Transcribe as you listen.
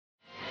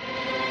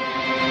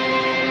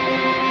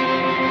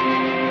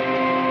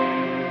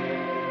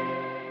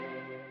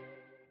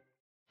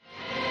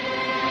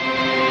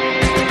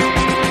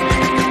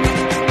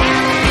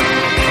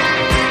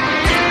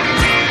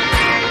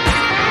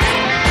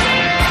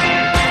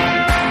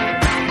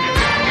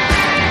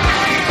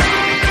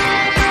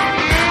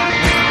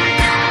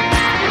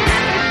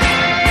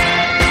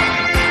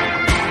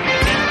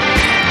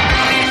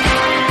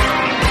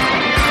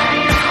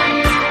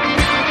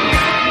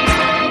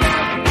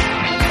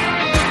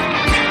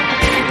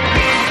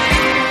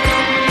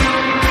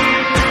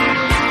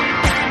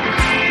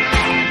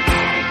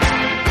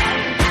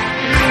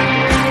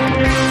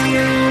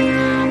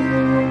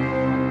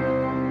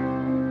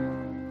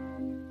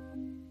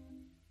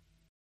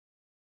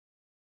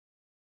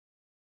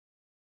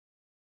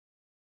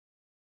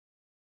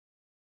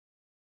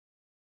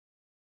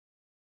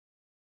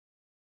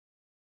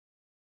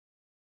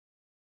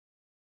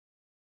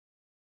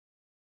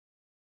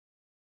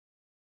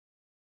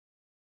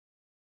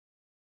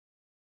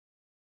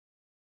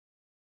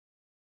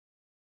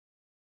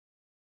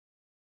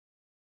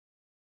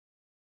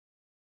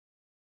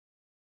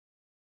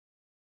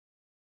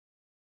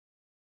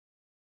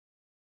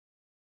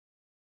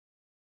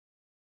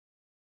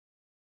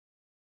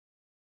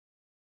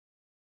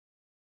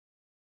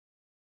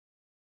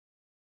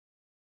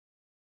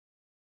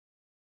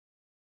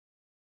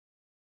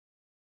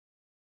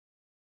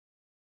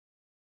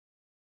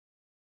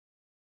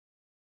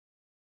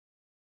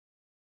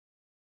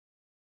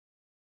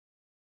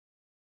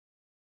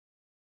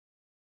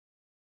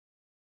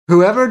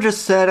Whoever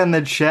just said in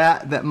the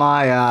chat that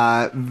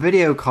my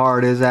video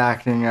card is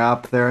acting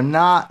up, they're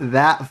not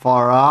that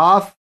far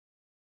off.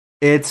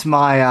 It's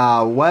my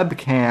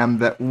webcam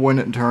that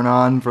wouldn't turn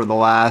on for the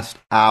last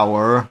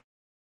hour.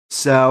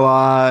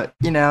 So,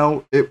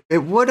 it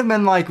would have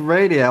been like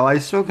radio. I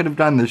still could have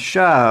done the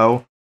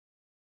show,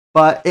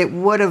 but it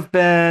would have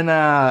been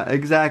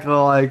exactly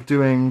like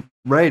doing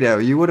radio.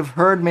 You would have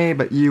heard me,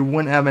 but you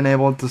wouldn't have been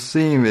able to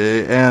see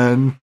me.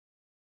 And,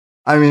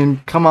 I mean,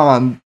 come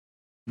on.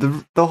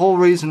 The whole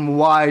reason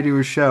why I do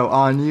a show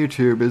on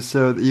YouTube is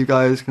so that you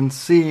guys can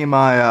see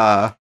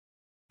my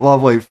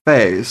lovely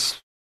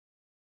face.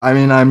 I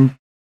mean, I'm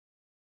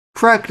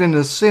correct in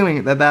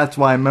assuming that that's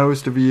why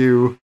most of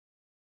you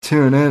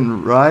tune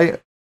in, right?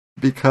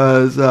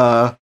 Because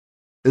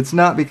it's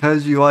not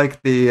because you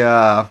like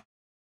the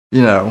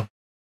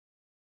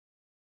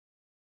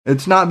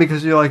it's not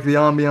because you like the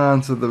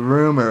ambiance of the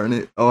room or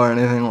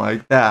anything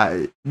like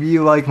that.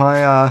 You like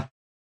my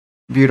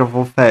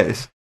beautiful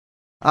face.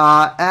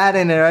 At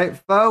any rate,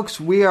 folks,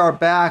 we are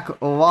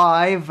back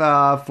live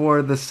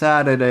for the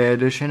Saturday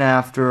edition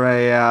after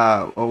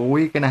a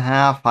week and a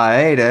half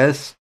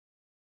hiatus.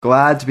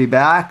 Glad to be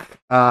back.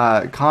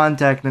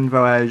 Contact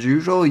info as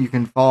usual. You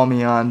can follow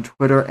me on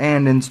Twitter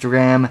and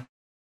Instagram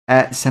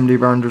at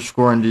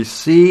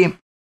 70_NDC.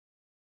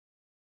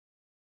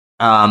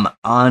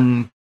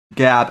 On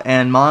Gab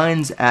and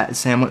Minds at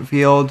Sam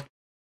Whitfield.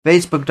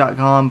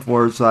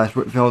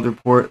 Facebook.com/Whitfield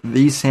Report.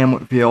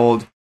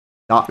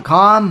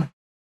 TheSamWhitfield.com.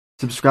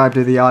 Subscribe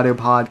to the audio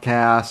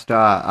podcast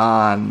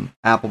on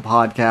Apple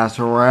Podcasts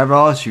or wherever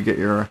else you get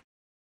your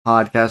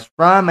podcast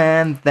from.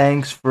 And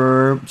thanks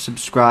for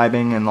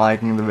subscribing and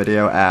liking the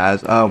video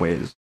as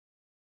always.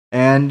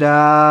 And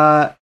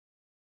yeah,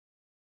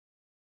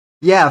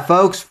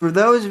 folks, for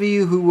those of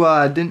you who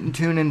didn't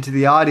tune into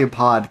the audio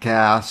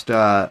podcast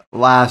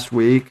last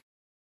week,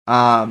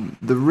 the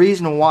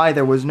reason why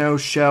there was no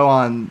show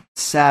on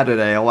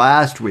Saturday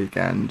last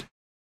weekend,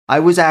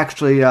 I was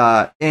actually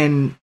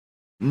in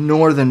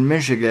northern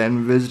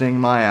Michigan visiting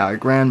my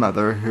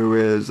grandmother, who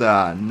is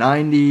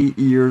 90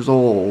 years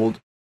old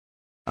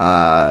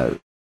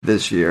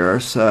this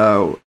year.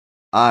 So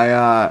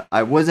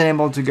I wasn't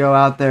able to go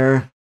out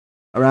there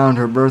around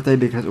her birthday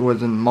because it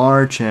was in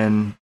March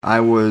and I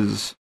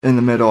was in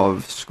the middle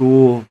of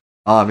school,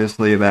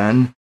 obviously,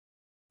 then.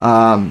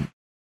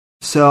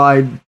 So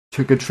I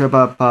took a trip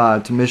up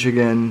to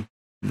Michigan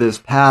this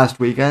past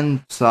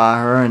weekend, saw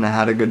her, and I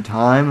had a good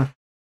time.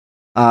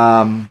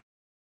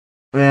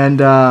 And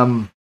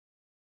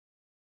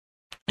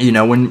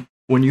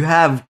when you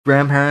have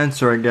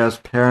grandparents, or I guess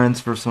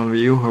parents for some of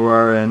you who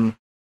are in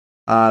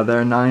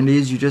their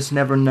 90s, you just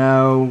never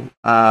know,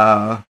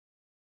 how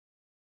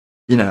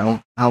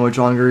much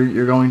longer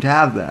you're going to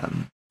have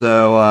them.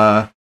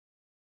 So,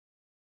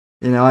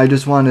 I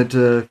just wanted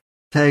to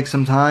take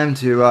some time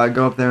to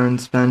go up there and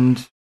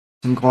spend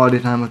some quality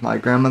time with my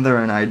grandmother,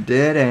 and I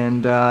did,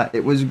 and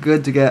it was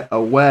good to get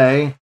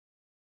away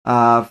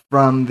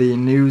from the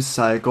news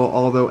cycle,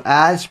 although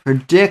as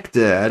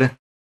predicted,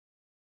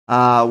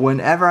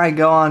 whenever I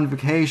go on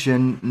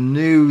vacation,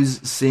 news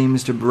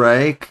seems to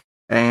break,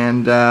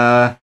 and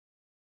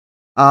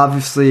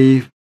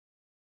obviously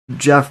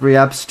Jeffrey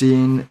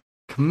Epstein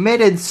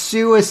committed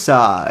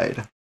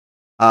suicide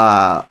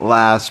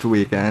last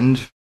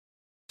weekend.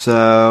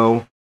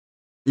 So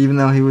even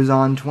though he was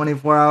on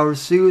 24-hour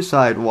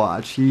suicide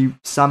watch, he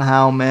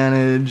somehow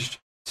managed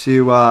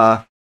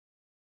to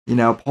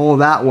pull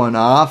that one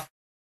off.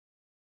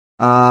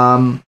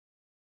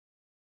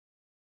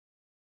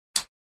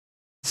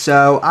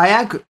 So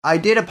I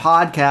did a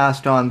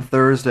podcast on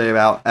Thursday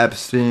about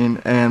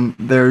Epstein, and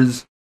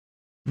there's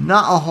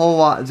not a whole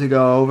lot to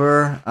go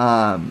over,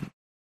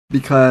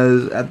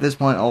 because at this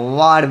point a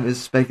lot of it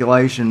is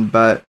speculation,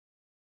 but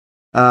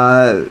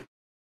I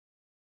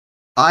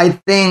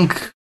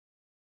think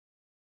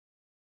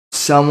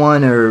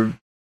someone or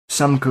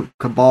some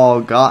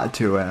cabal got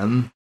to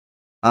him.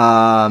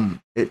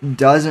 It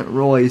doesn't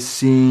really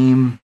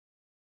seem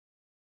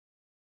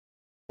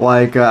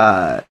like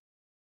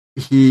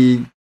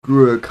he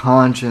grew a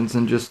conscience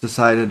and just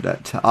decided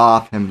to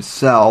off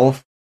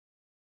himself.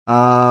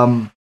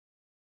 But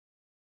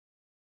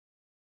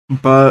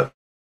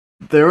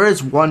there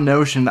is one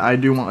notion that I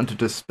do want to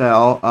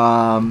dispel.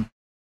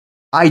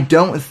 I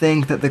don't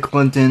think that the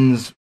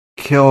Clintons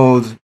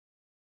killed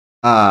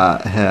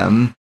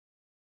him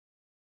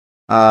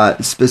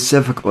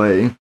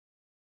specifically.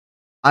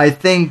 I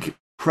think,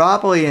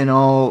 probably in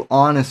all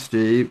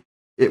honesty,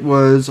 it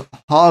was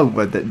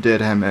Hollywood that did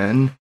him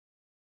in.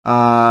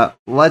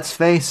 Let's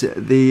face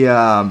it,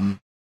 the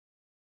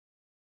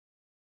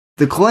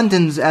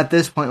Clintons at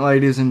this point,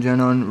 ladies and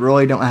gentlemen,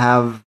 really don't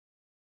have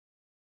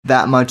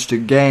that much to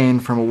gain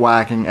from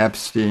whacking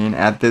Epstein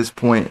at this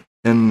point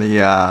in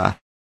the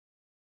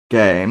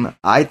game.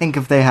 I think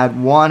if they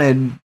had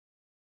wanted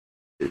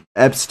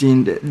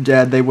Epstein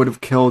dead, they would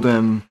have killed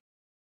him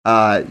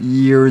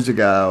years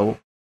ago.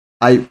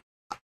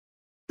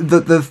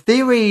 The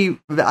theory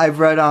that I've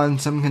read on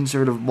some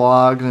conservative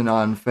blogs and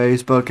on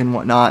Facebook and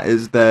whatnot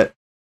is that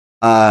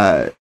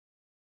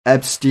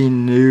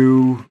Epstein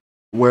knew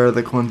where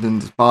the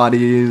Clintons'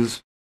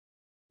 bodies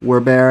were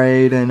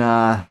buried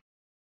and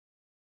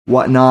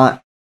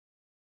whatnot.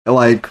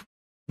 Like,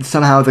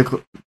 somehow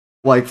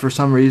for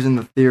some reason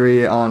the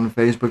theory on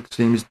Facebook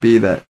seems to be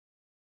that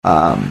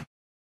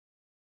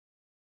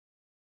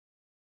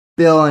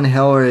Bill and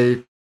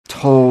Hillary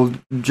told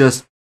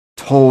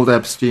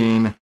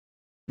Epstein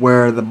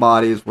where the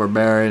bodies were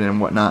buried and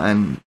whatnot,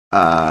 and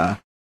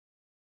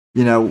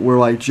we're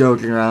like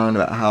joking around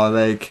about how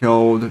they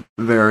killed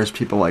various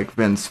people like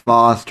Vince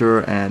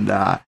Foster, and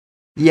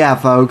yeah,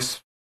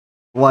 folks,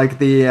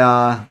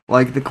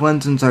 the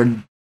Clintons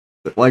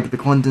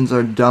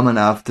are dumb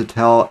enough to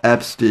tell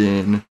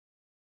Epstein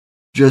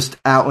just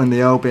out in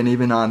the open,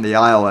 even on the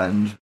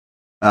island,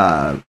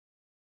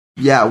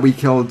 yeah, we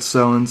killed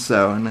so and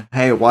so, and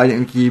hey, why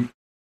don't you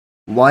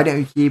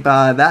keep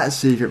that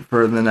secret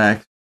for the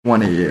next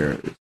 20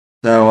 years?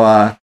 So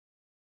I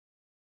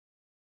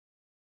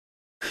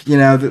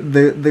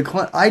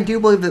do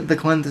believe that the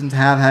Clintons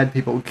have had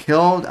people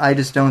killed. I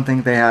just don't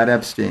think they had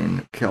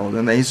Epstein killed,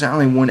 and they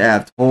certainly wouldn't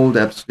have told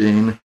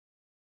Epstein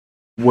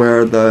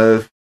where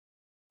the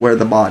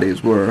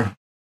bodies were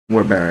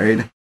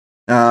buried.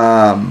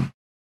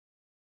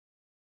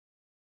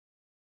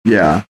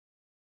 Yeah.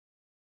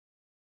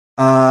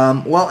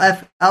 Well,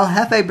 El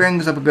Jefe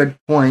brings up a good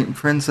point.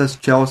 Princess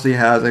Chelsea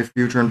has a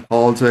future in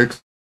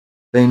politics.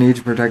 They need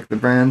to protect the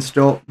brand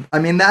still. I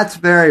mean, that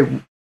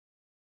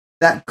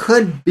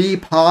could be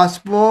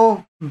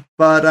possible,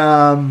 but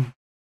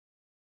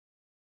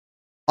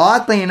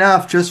oddly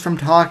enough, just from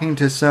talking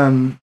to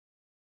some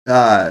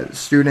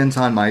students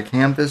on my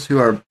campus who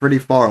are pretty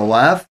far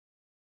left,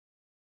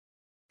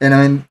 and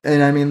I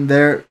mean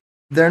they're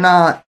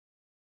not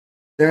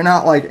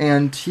like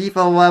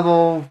Antifa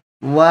level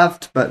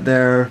left, but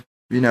they're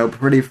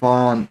pretty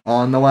far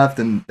on the left,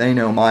 and they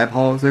know my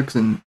politics,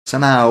 and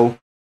somehow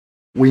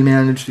we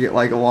managed to get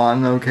like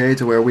along okay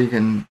to where we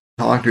can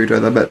talk to each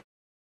other. But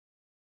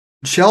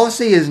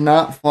Chelsea is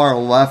not far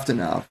left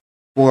enough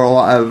for a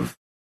lot of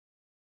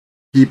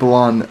people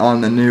on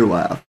the new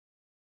left.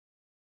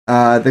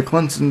 The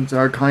Clintons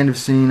are kind of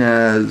seen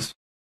as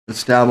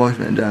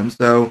establishment Dems,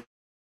 so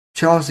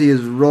Chelsea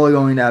is really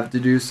going to have to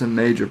do some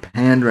major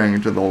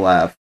pandering to the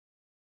left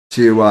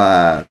to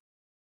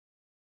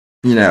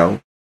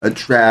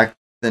attract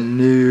the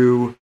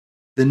new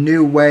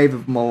wave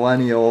of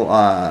millennial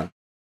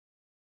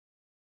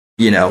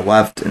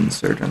left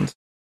insurgents.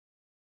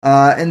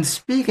 And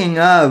speaking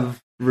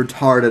of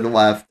retarded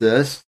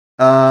leftists,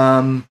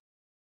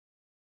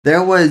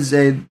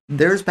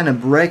 there's been a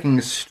breaking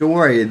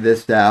story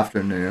this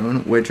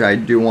afternoon, which I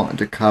do want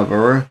to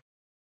cover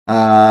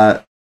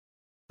a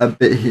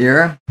bit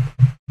here.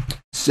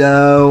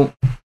 So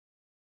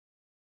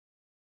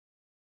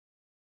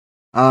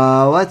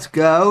let's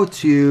go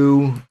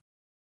to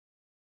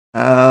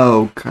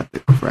cut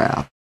the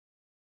crap.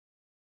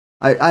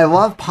 I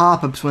love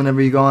pop-ups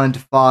whenever you go into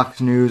Fox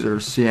News or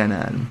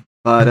CNN.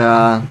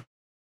 But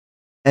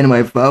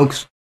anyway,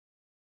 folks,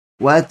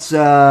 let's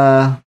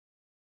go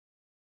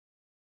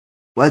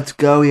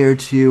here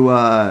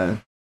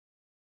to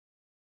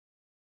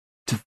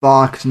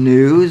Fox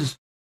News.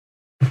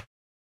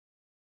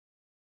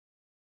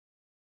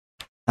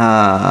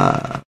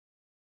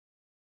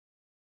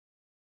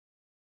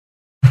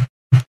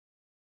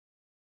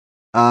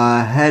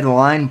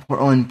 Headline: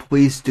 Portland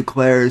police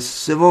declares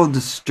civil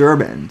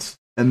disturbance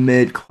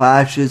amid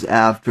clashes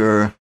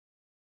after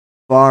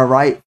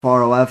far-right,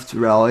 far-left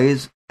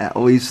rallies, at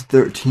least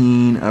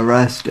 13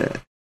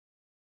 arrested.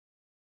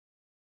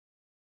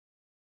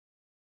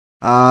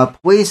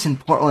 Police in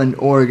Portland,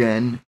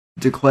 Oregon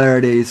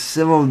declared a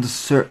civil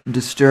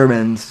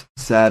disturbance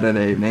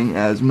Saturday evening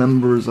as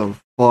members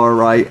of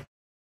far-right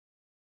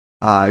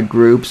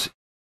groups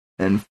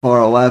and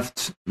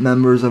far-left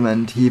members of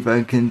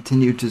Antifa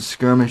continued to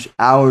skirmish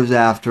hours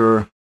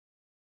after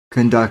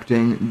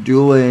conducting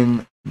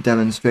dueling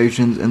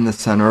demonstrations in the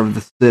center of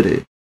the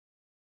city.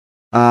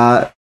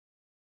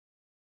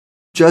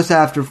 Just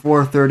after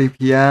 4:30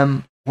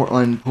 p.m.,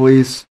 Portland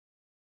Police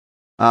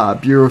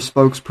Bureau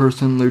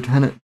spokesperson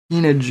Lieutenant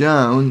Tina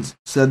Jones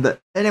said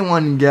that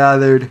anyone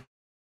gathered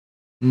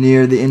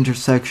near the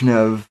intersection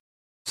of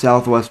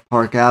Southwest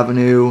Park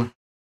Avenue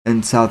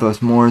and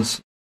Southwest Morris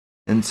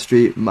and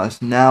Street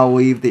must now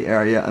leave the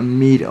area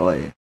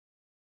immediately.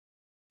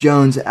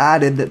 Jones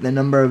added that the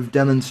number of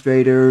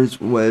demonstrators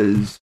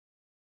was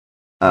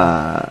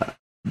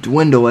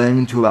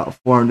dwindling to about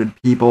 400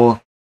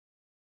 people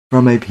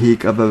from a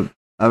peak of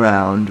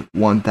around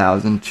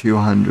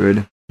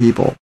 1,200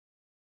 people.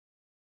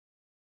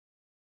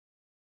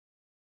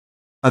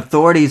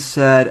 Authorities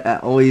said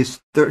at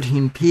least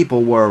 13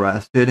 people were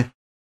arrested,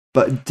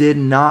 but did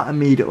not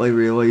immediately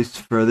release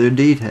further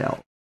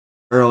details.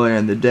 Earlier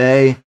in the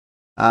day,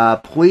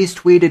 police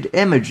tweeted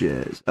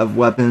images of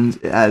weapons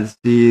as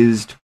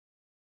seized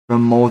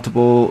from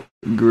multiple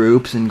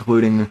groups,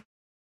 including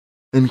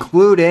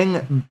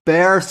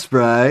bear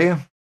spray.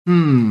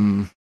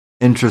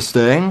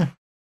 Interesting.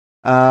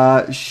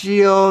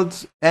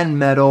 Shields and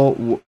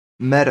metal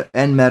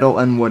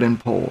and wooden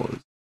poles.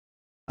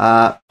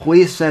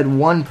 Police said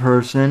one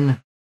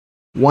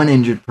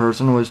injured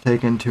person was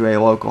taken to a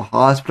local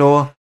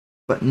hospital,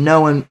 but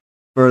no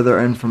further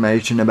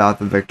information about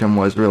the victim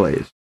was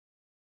released.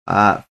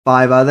 5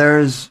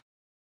 others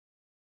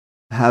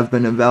have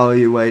been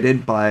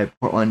evaluated by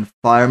Portland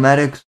fire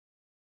medics.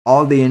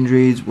 All the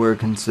injuries were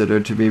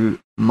considered to be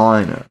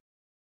minor.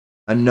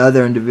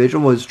 Another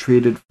individual was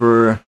treated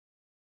for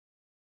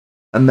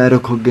a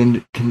medical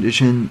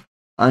condition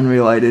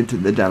unrelated to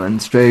the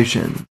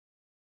demonstration,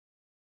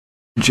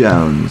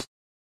 Jones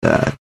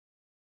said.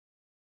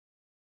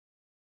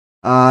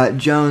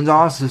 Jones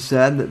also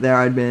said that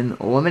there had been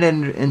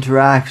limited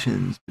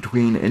interactions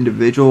between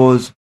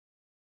individuals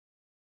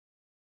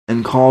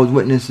and called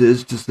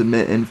witnesses to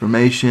submit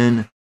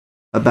information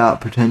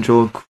about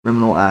potential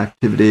criminal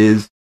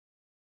activities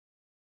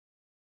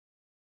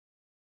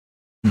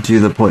to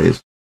the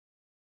police.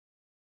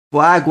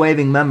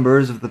 Flag-waving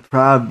members of the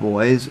Proud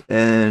Boys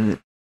and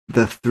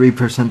the Three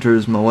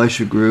Percenters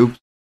militia groups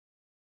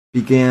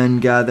began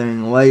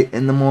gathering late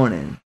in the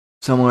morning,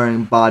 some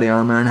wearing body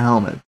armor and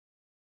helmets.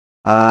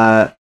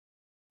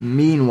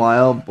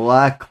 Meanwhile,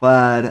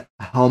 black-clad,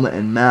 helmet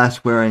and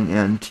mask-wearing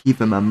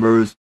Antifa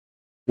members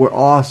were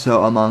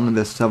also among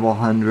the several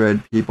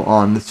hundred people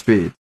on the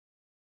streets.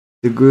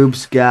 The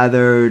groups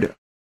gathered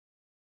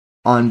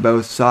on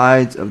both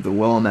sides of the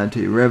Willamette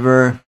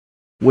River,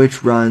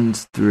 which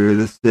runs through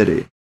the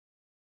city.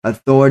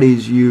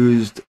 Authorities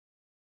used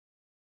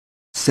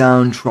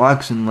sound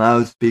trucks and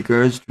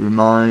loudspeakers to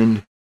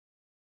remind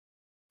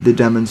the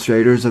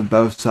demonstrators of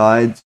both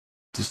sides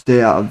to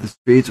stay out of the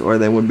streets or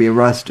they would be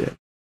arrested.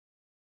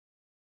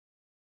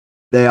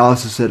 They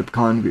also set up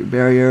concrete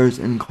barriers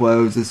and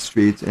closed the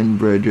streets and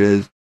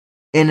bridges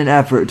in an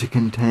effort to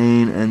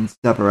contain and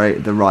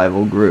separate the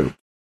rival group.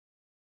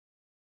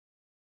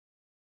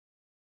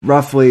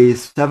 Roughly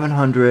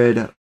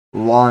 700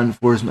 law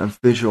enforcement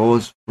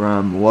officials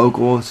from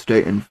local,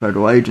 state, and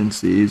federal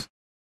agencies,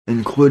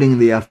 including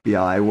the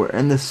FBI, were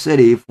in the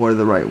city for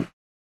the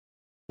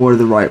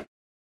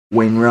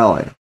right-wing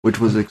rally, which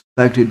was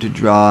expected to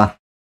draw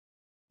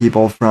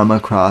people from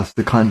across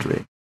the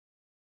country.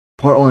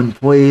 Portland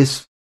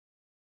police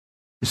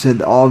said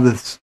that all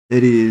the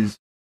city's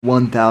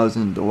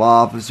 1,000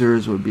 law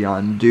officers would be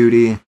on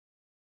duty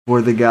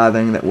for the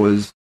gathering that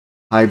was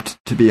hyped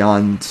to be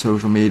on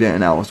social media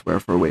and elsewhere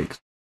for weeks.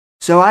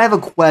 So I have a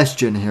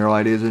question here,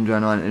 ladies and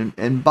gentlemen,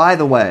 and by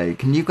the way,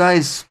 can you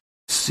guys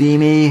see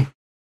me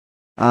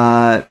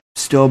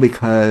still,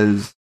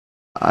 because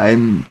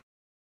my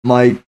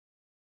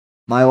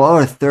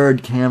lower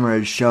third camera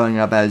is showing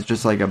up as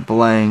just like a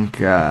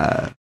blank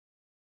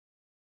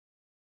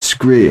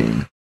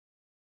screen.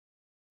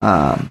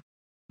 But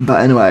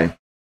anyway,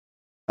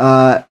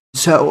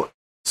 so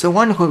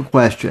one quick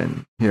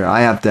question here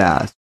I have to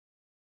ask.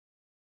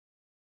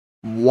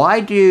 Why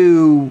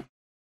do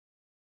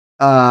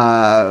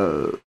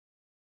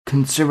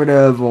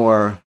conservative,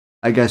 or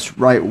I guess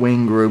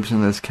right-wing groups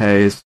in this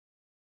case,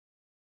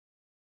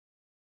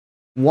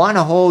 want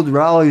to hold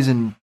rallies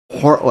in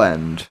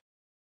Portland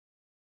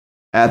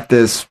at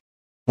this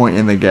point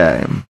in the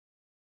game?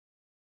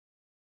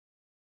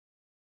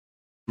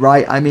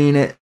 Right? I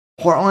mean,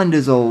 Portland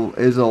is a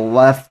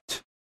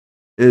leftist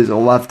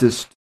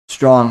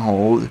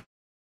stronghold.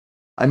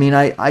 I mean,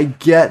 I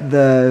get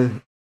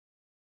the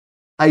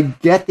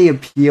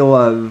appeal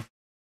of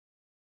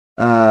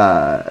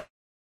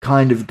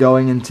kind of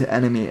going into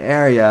enemy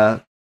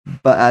area,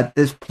 but at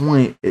this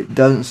point it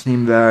doesn't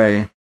seem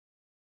very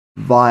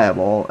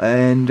viable.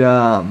 And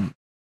I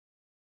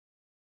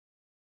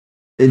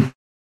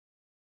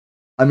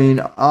mean,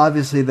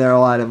 obviously there are a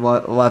lot of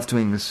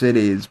left-wing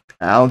cities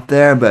out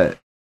there, but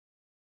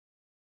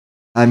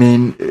I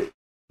mean,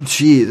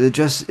 geez, it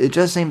just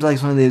seems like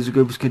some of these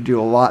groups could do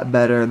a lot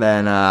better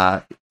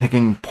than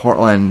picking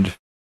Portland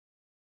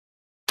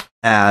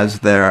as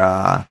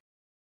their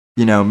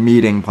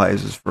meeting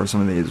places for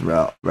some of these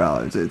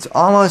rallies. It's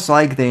almost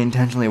like they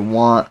intentionally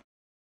want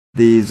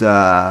these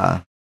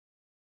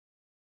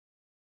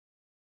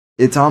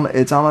it's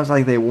almost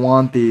like they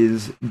want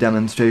these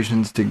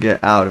demonstrations to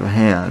get out of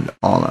hand,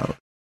 almost.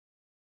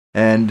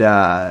 And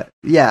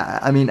yeah,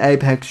 I mean,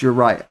 Apex, you're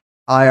right.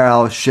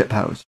 IRL shit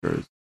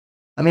posters.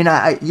 I mean,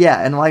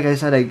 and like I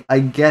said, I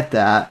get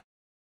that,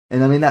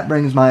 and I mean that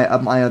brings my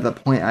other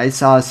point. I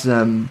saw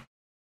some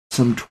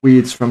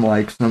tweets from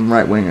like some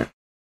right winger,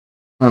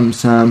 from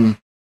some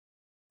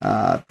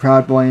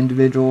Proud Boy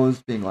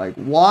individuals being like,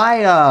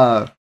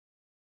 why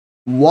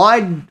does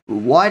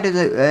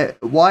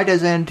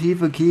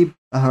Antifa keep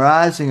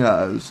harassing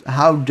us?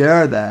 How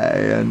dare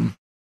they, and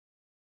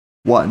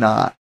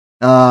whatnot.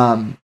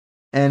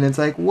 And it's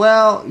like,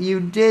 well, you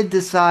did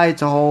decide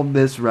to hold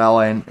this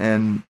rally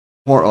in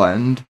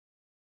Portland.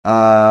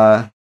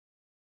 Don't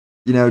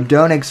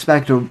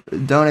expect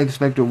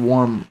a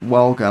warm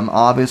welcome.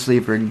 Obviously,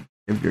 if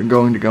you're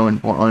going to go in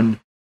Portland,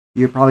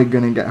 you're probably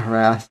going to get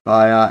harassed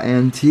by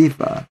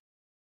Antifa.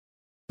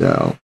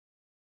 So,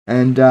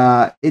 and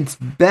it's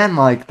been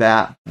like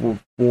that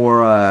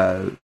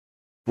for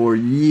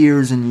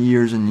years and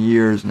years and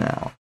years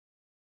now.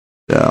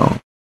 So,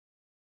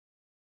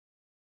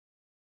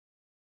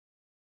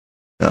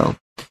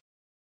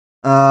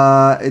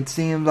 It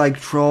seems like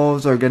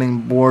trolls are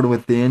getting bored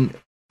with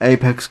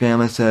Apex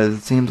Gamma says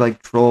it seems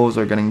like trolls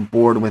are getting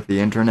bored with the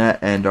internet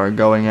and are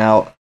going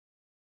out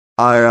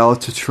IRL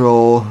to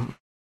troll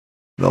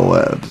the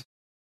libs.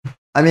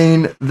 I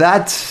mean,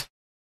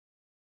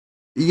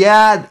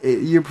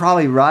 you're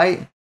probably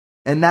right,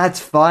 and that's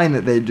fine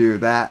that they do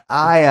that.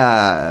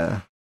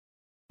 I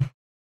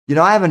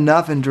have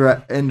enough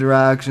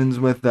interactions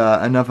with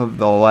enough of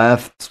the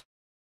left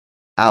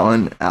out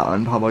in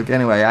public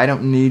anyway. I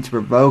don't need to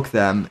provoke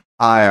them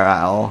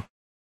IRL.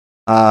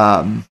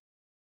 Um,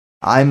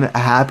 I'm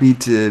happy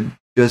to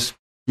just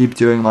keep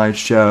doing my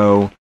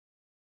show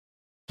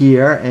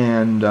here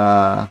and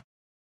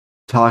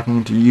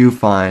talking to you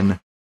fine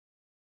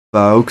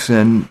folks.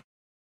 And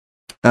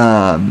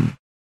obviously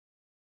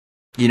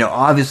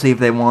if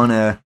they want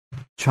to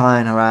try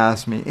and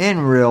harass me in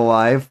real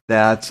life,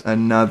 that's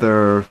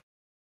another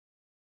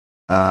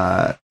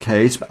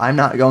case. But I'm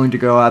not going to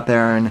go out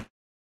there and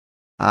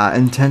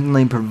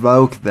intentionally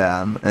provoke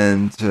them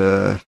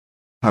into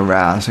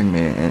harassing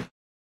me in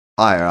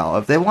IRL.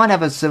 If they want to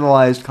have a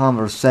civilized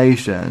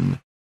conversation,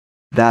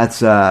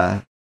 that's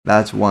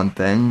one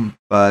thing.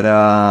 But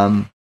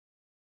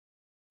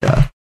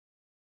yeah.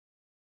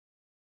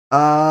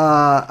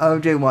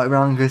 OJ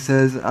White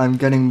says I'm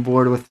getting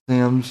bored with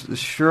Sims.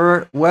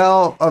 Sure.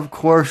 Well, of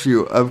course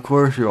you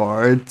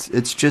are.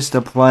 It's just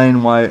a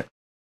plain white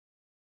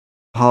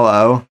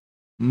hello.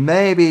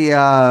 Maybe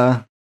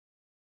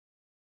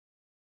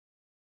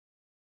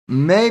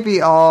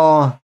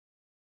I'll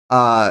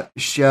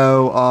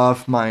show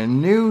off my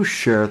new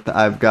shirt that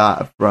I've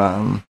got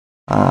from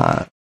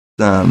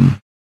some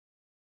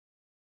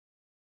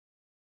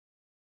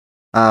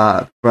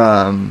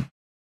from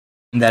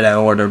that I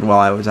ordered while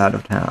I was out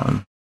of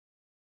town.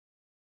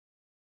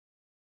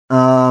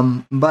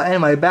 But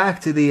anyway,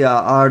 back to the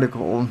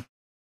article.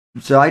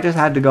 So I just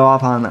had to go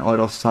off on that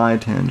little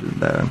side tangent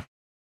there.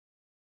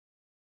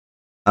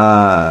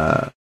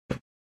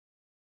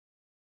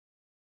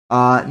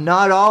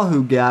 Not all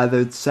who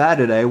gathered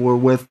Saturday were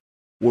with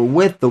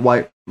the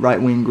white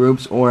right-wing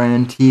groups or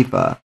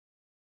Antifa.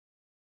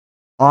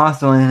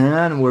 Also in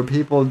hand were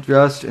people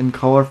dressed in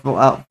colorful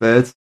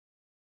outfits,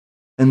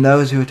 and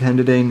those who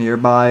attended a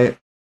nearby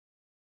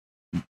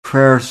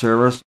prayer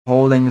service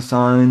holding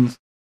signs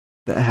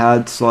that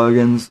had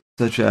slogans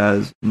such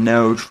as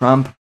 "No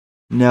Trump,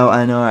 No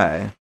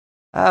NRA."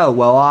 Oh,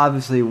 well,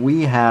 obviously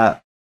we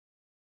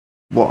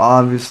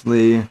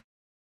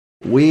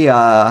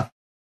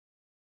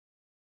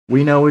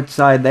know which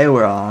side they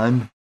were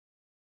on.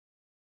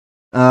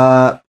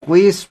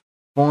 Police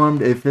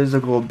formed a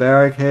physical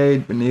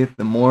barricade beneath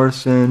the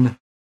Morrison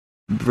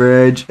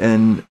Bridge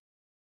in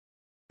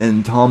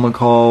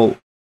Tomahawk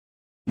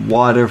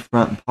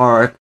Waterfront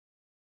Park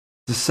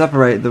to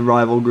separate the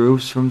rival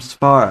groups from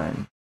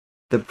sparring.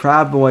 The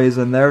Proud Boys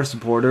and their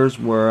supporters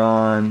were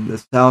on the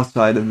south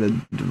side of the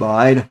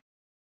divide,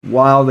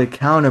 while the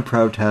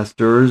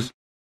counter-protesters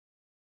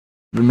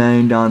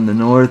remained on the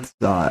north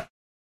side,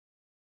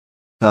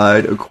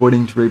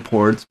 according to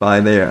reports by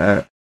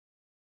their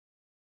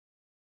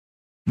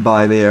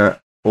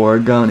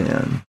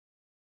Oregonian.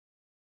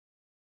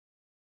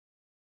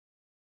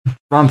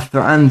 Trump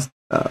threatens.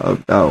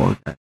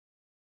 Okay.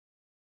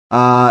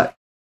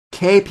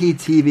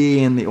 KPTV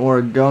and the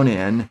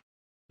Oregonian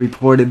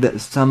reported that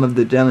some of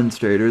the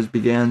demonstrators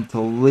began to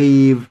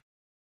leave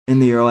in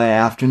the early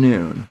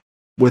afternoon,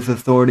 with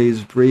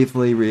authorities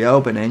briefly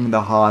reopening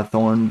the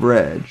Hawthorne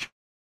Bridge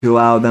to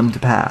allow them to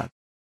pass.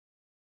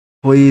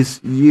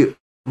 Police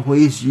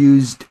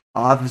used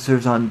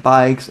officers on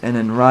bikes and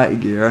in riot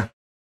gear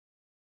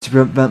to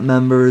prevent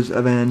members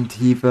of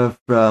Antifa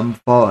from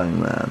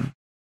following them.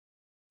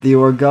 The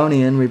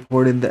Oregonian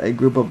reported that a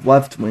group of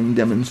left-wing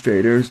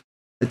demonstrators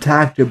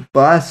attacked a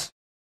bus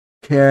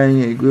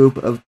carrying a group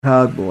of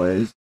Proud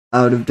Boys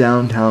out of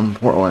downtown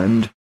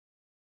Portland,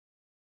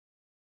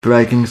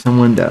 breaking some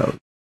windows.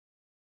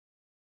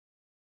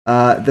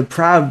 The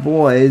Proud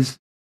Boys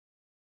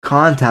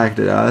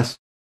contacted the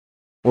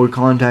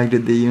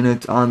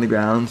units on the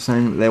ground,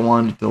 saying that they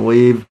wanted to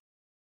leave,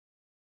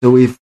 so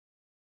we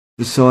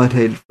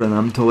facilitated for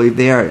them to leave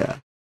the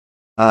area.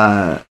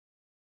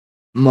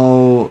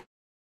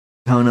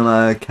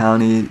 Multnomah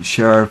County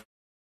Sheriff's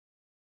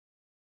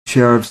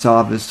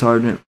Office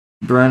Sergeant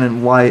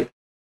Brennan White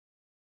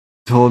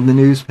told the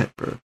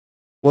newspaper.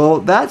 Well,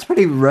 that's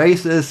pretty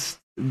racist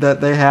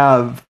that they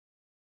have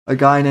a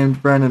guy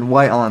named Brennan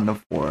White on the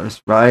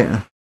force,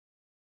 right?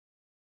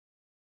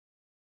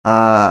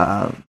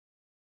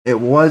 It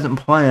wasn't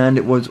planned,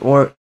 it was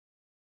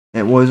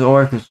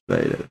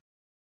orchestrated.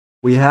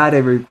 We had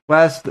a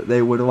request that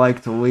they would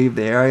like to leave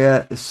the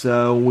area,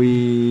 so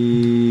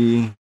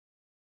we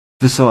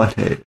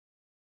facilitated.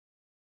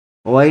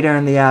 Later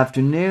in the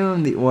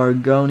afternoon, the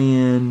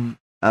Oregonian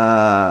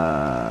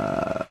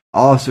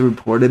also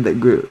reported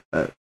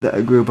that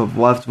a group of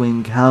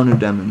left-wing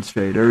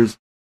counter-demonstrators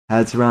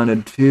had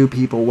surrounded two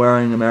people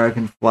wearing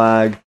American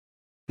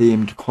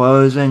flag-themed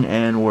clothing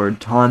and were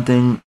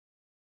taunting,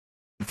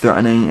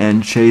 threatening,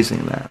 and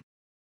chasing them.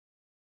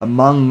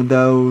 Among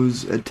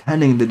those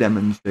attending the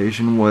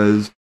demonstration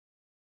was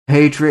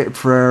Patriot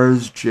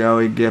Prayer's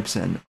Joey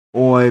Gibson,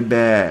 oy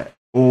vey,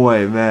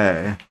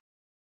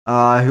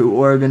 who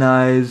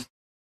organized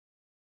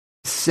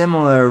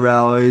similar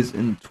rallies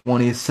in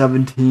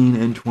 2017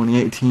 and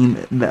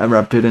 2018 that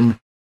erupted in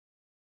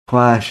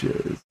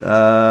clashes.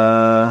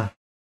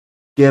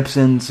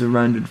 Gibson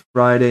surrendered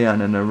Friday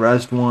on an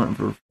arrest warrant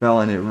for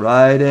felony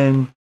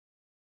rioting,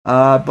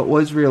 but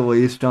was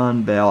released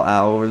on bail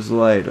hours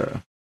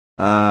later.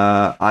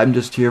 I'm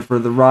just here for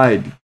the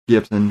ride,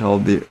 Gibson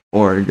told the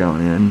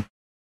Oregonian.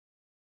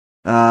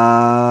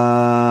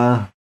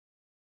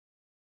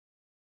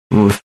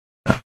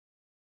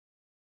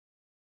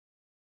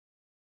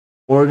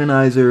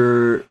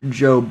 Organizer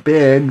Joe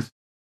Biggs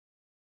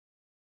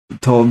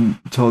told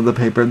the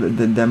paper that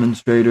the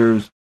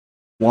demonstrators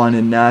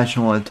wanted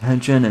national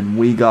attention, and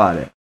we got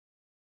it.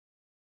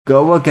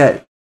 Go look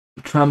at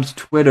Trump's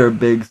Twitter,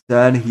 Biggs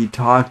said. He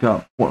talked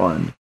up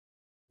Portland.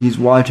 He's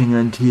watching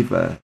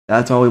Antifa.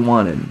 That's all he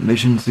wanted.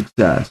 Mission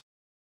success.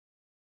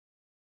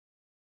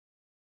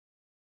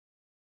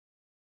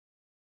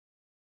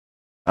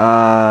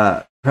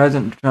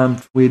 President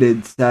Trump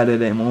tweeted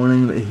Saturday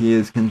morning that he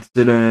is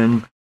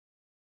considering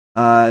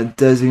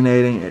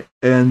designating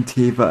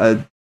Antifa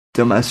a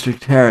domestic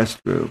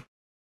terrorist group.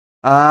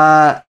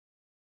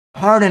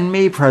 Pardon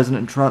me,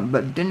 President Trump,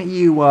 but didn't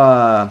you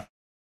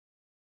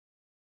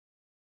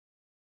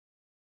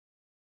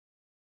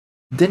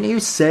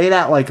say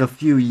that like a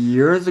few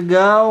years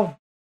ago?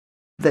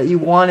 That you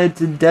wanted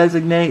to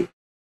designate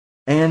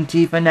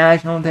Antifa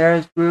National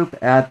Terrorist Group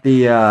at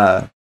the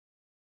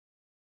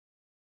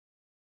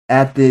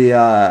after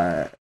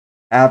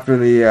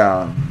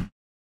the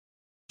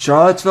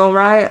Charlottesville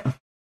riot?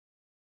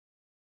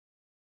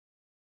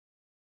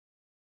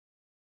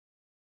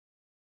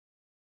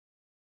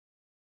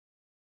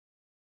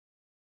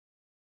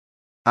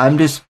 I'm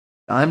just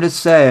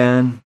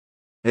saying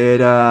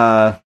it.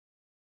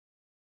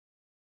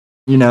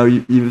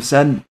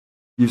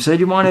 You said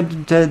you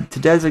wanted to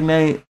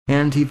designate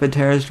Antifa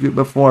terrorist group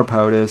before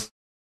POTUS.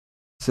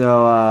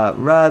 So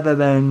rather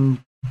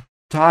than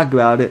talk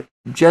about it,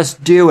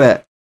 just do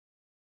it.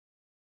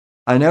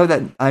 I know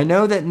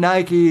that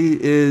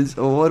Nike is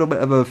a little bit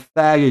of a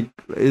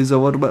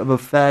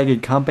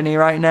faggot company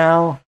right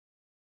now,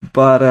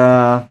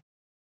 but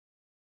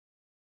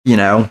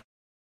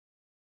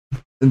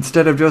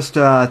instead of just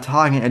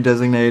talking and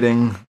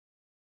designating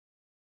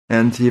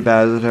Antifa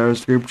as a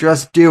terrorist group,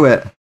 just do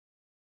it.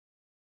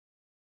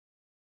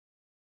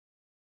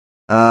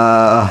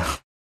 Yeah.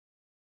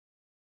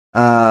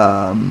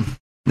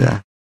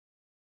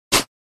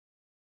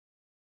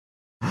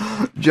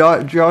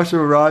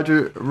 Joshua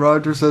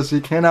Roger says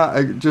he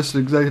cannot just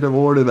executive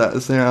order that,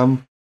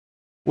 Sam.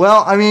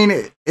 Well, I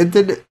mean,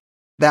 that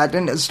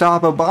didn't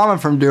stop Obama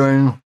from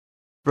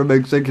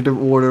executive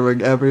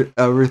ordering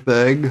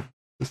everything.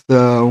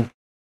 So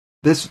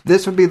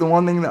this would be the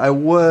one thing that I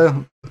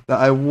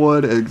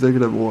would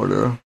executive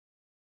order.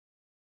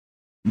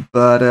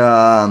 But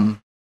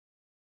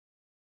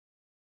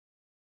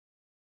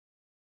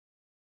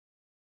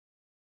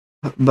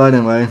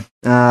anyway,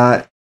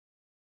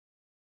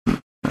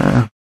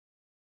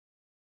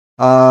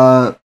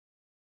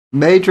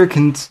 major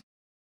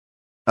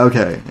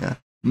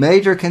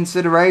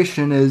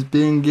consideration is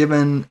being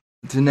given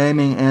to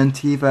naming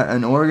Antifa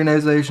an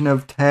organization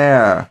of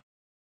terror,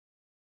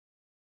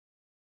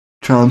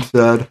 Trump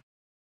said.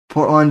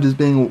 Portland is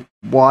being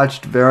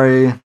watched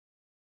very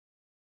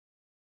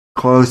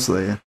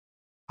closely.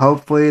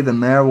 Hopefully the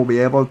mayor will be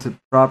able to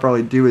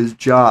properly do his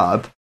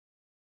job.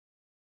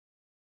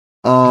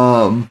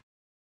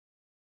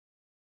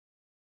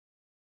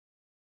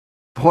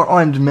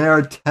 Portland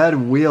Mayor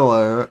Ted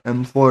Wheeler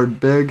implored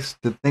Biggs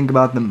to think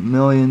about the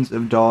millions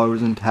of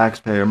dollars in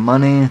taxpayer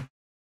money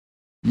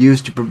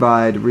used to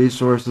provide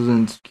resources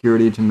and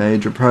security to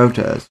major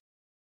protests,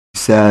 he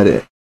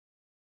said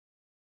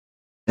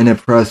in a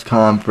press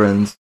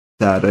conference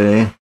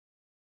Saturday.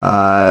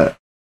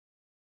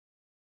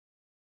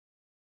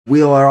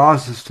 Wheeler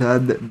also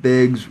said that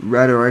Biggs'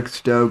 rhetoric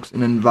stokes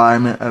an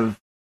environment of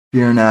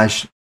fear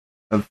nationally.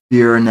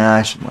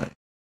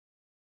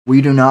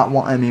 We do not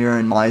want him here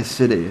in my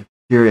city,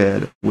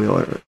 period,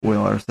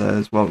 Wheeler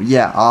says. Well,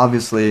 yeah,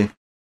 obviously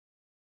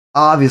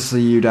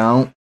you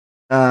don't,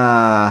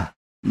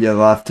 you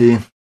lefty.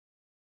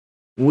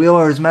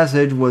 Wheeler's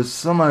message was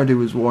similar to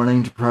his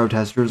warning to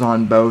protesters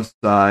on both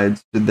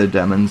sides of the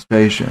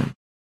demonstration.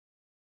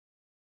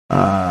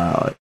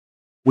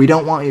 We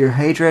don't want your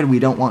hatred, we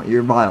don't want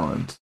your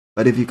violence.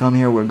 But if you come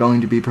here, we're going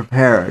to be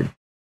prepared,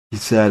 he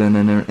said in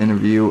an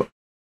interview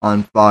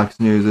on Fox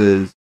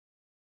News'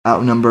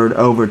 Outnumbered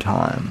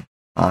Overtime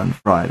on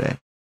Friday.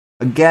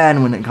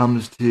 Again, when it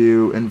comes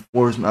to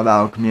enforcement of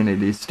our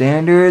community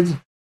standards,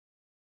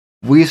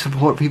 we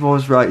support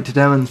people's right to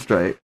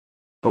demonstrate,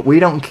 but we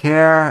don't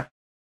care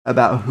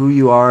about who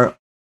you are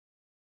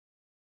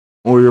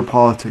or your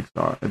politics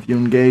are. If you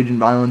engage in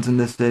violence in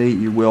this city,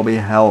 you will be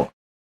held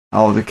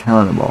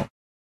accountable.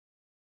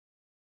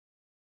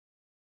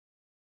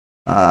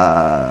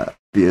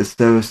 be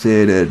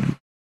associated.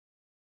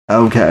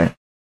 Okay.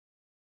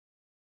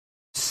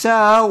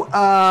 So,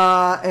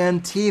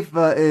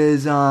 Antifa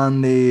is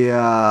on the,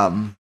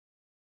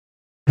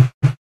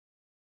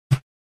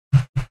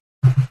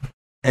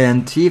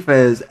 Antifa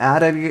is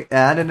at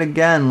it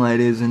again,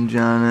 ladies and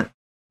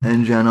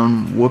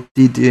gentlemen.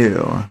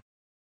 Whoop-de-doo.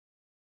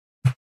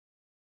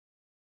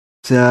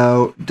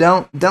 So,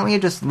 don't you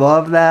just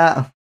love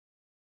that?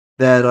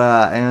 That,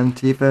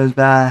 Antifa is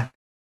back?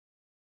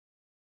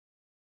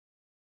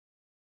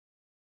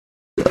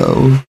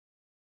 So...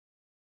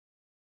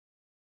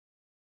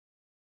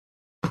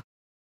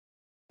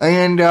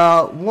 And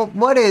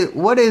what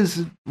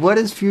is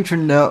future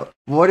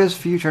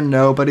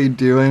nobody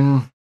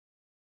doing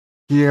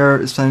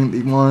here, saying that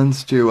he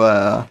wants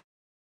to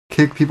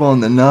kick people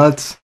in the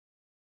nuts?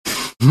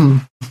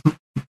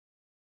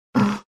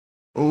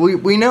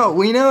 we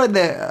know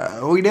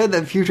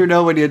that future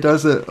nobody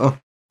does it.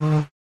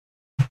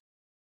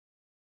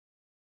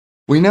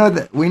 We know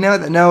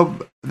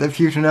that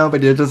future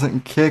nobody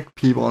doesn't kick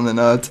people in the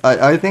nuts.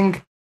 I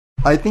think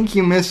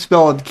you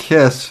misspelled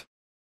kiss,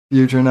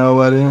 future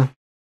nobody.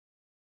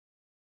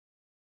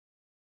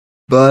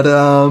 But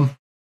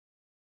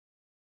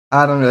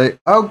I don't know.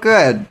 Oh,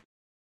 good.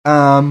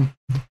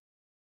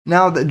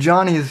 Now that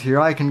Johnny is here,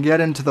 I can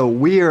get into the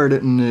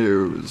weird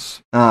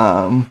news.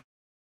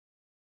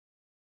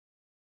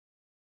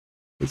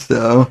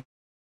 So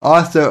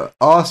also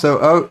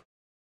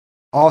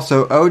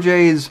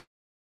OJ's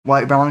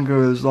white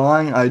Bronco is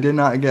lying. I did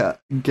not get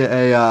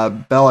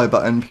a belly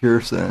button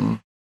piercing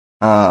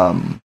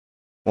while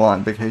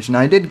on vacation.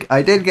 I did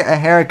get a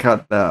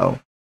haircut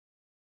though.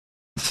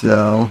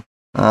 So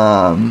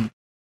I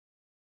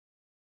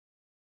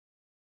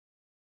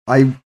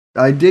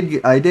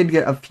did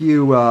get a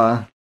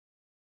few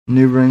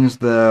new rings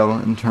though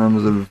in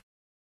terms of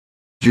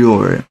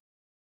jewelry.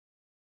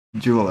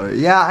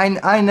 Yeah,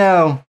 I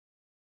know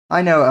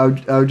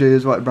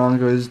OJ's white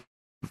Bronco is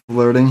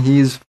flirting.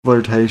 He's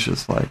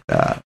flirtatious like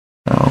that.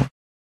 So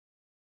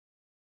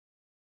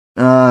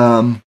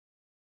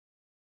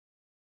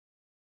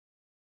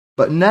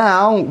but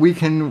now we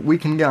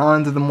can get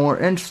on to the more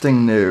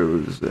interesting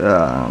news.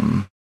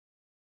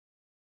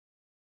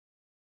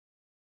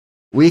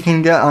 We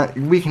can get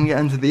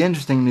into the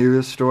interesting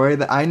news story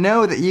that I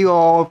know that you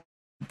all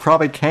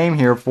probably came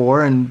here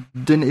for and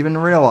didn't even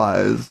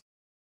realize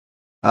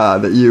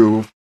that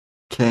you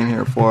came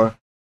here for.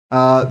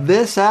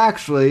 This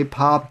actually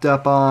popped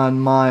up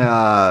on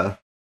my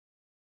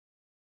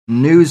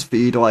news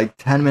feed like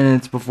 10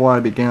 minutes before I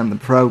began the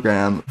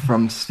program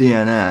from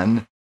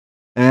CNN,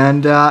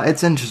 and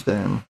it's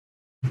interesting.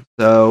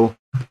 So,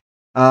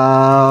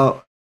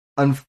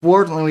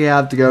 unfortunately, we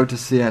have to go to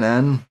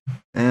CNN,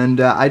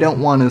 and I don't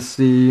want to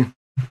see.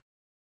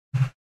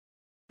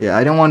 Yeah,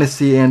 I don't want to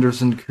see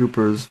Anderson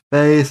Cooper's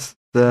face.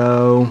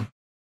 So,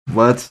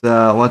 let's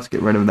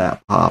get rid of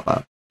that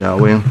pop-up, shall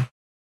we?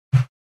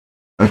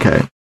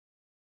 Okay.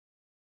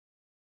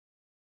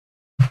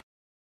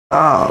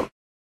 Oh,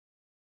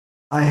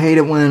 I hate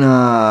it when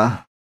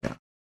yeah.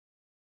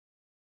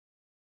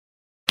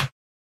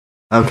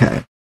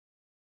 Okay.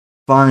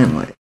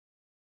 Finally.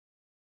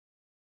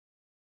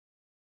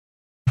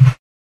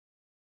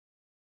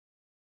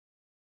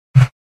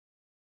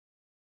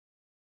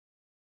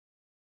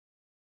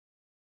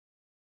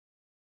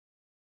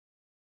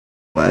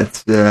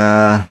 Let's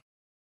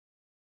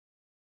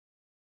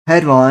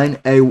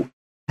headline.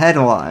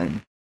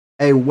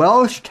 A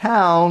Welsh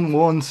town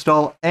will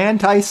install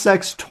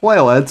anti-sex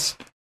toilets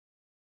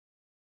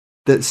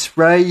that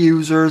spray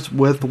users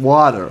with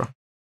water.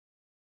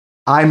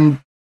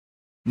 I'm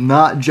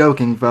not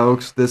joking,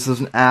 folks. This is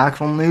an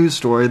actual news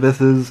story.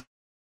 This is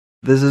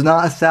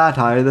not a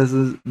satire. This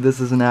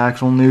is an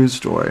actual news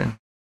story.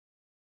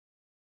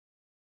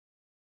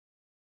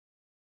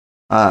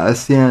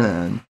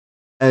 CNN.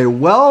 A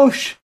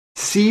Welsh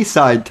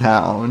seaside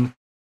town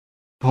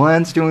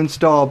plans to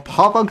install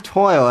public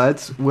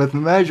toilets with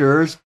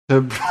measures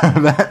to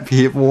prevent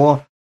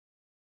people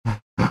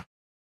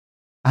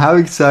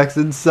having sex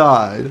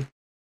inside,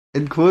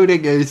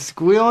 including a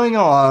squealing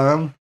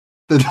alarm,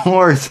 the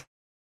doors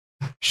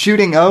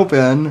shooting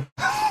open,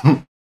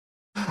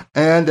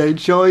 and a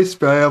chilly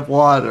spray of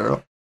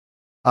water.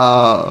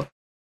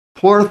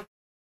 Porthcrawl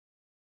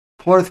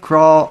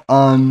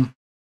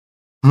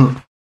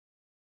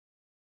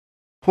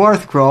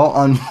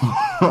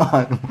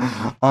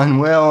on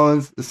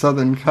Wales'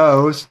 southern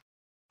coast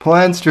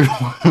plans to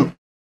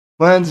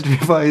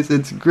replace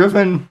its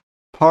Griffin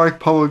Park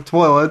public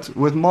toilets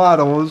with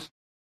models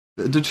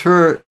that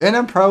deter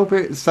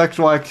inappropriate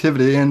sexual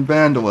activity and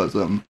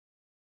vandalism,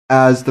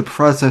 as the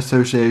Press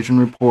Association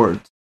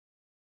reports.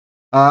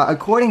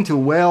 According to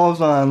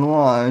Wales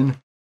Online,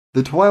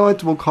 the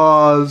toilets will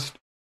cost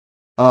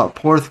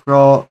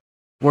Porthcrawl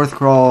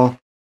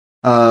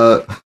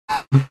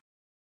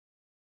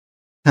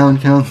Town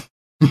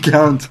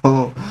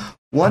Council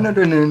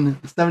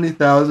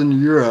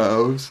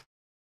 €170,000,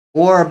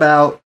 or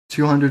about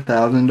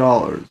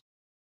 $200,000,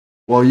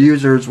 while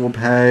users will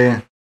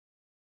pay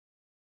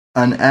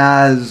an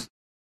as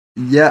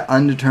yet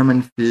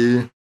undetermined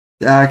fee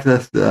to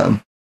access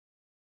them.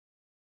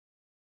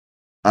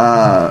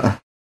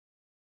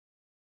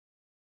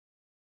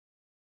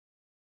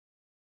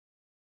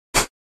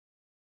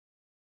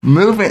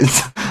 Movement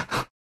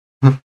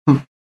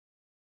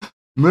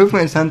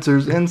movement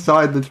sensors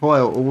inside the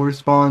toilet will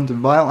respond to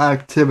violent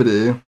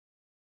activity,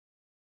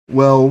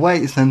 while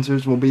weight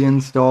sensors will be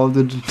installed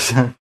to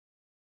detect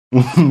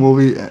will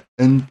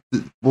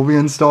be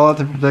installed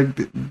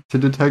to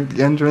detect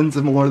the entrance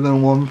of more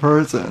than one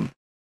person,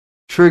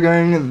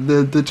 triggering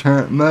the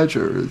deterrent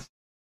measures.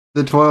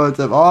 The toilets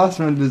have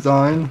also been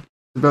designed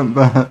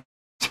to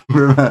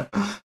prevent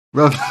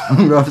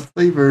rough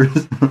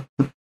sleepers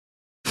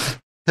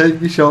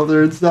taking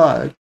shelter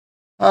inside.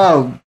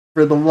 Oh,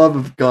 for the love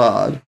of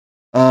God.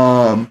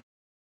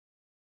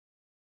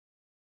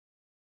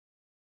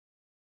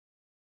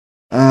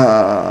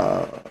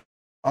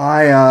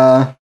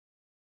 I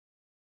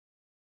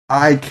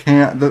I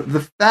can't.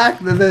 The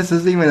fact that this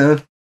is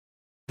even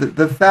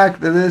the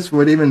fact that this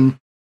would even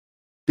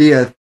be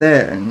a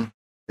thing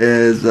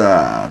is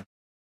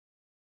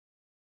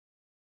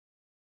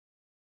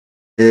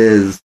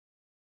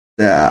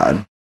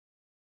sad.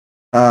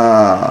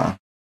 Uh,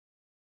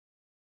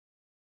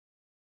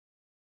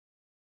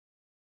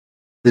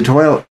 the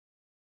toilet.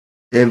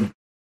 If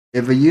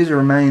a user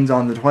remains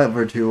on the toilet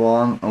for too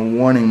long, a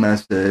warning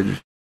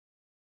message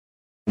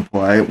will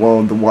play.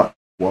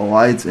 While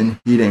lights and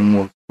heating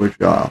will switch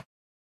off.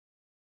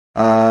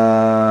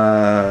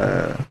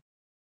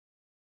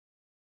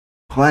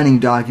 Planning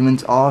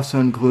documents also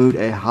include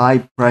a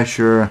high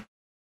pressure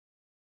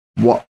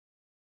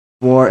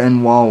floor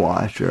and wall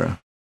washer,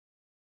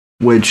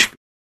 which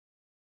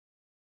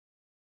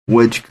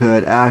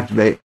could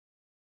activate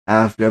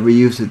after every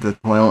use of the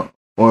toilet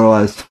or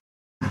less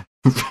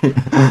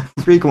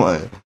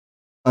frequently.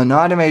 An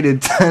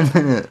automated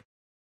 10-minute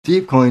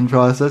deep clean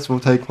process will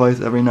take place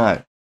every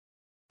night.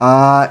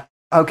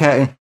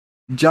 Okay,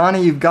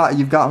 Johnny, you've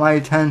got my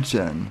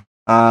attention.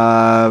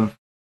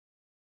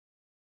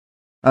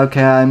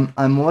 Okay,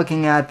 I'm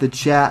looking at the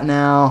chat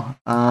now.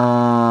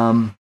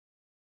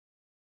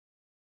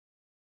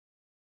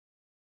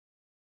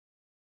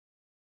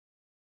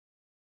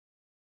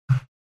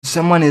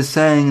 Someone is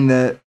saying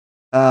that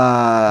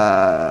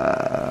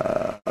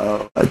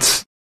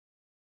let's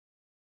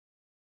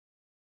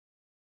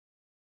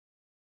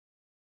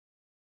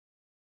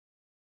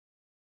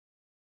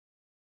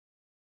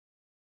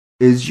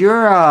is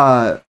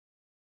your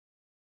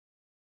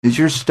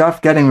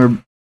stuff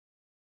getting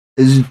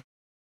is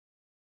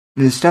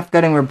stuff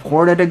getting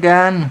reported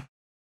again?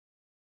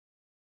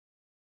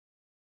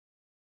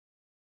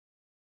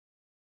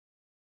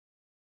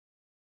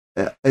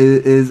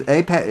 Is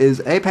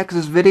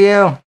Apex's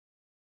video?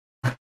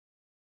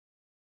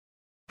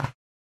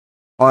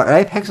 Are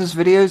Apex's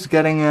videos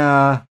getting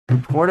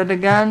reported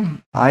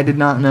again? I did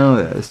not know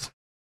this.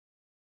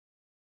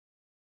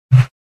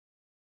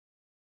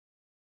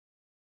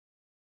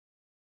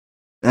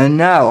 And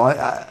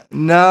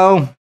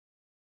no,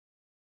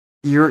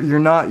 you're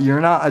not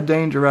a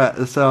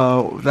dangerette,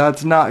 so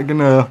that's not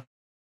gonna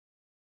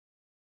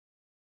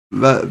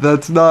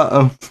that's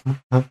not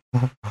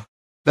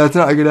that's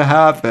not gonna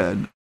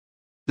happen.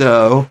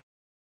 So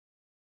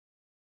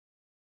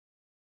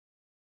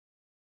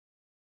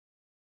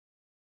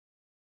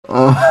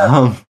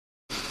um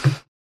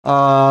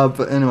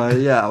but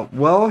anyway, yeah.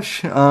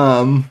 Welsh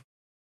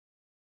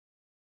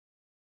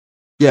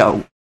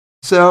yeah.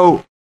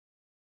 So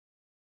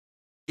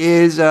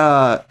is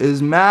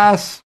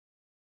mass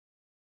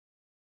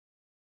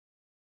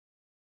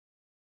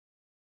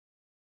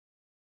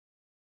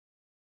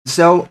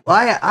so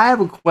I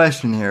have a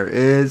question here.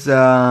 Is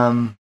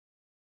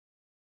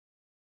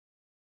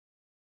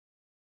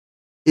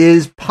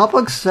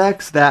public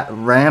sex that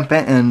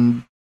rampant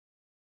in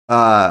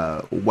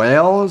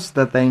Wales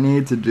that they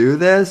need to do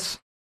this?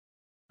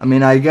 I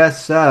mean, I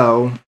guess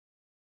so,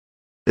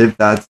 if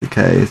that's the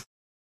case.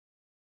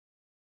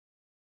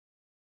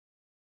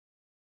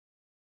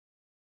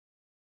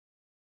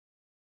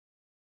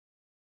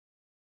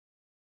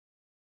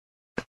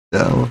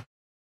 So,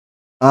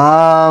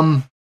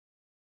 um,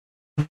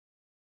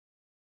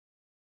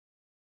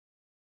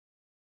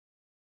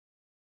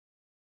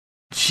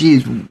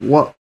 jeez,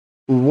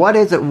 what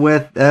is it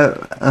with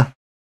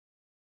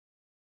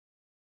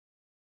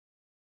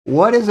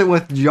what is it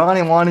with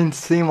Johnny wanting to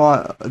see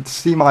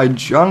my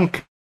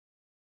junk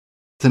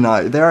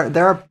tonight? There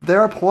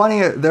are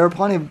plenty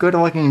of good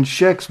looking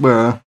chicks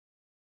where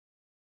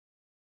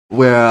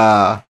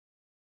yeah,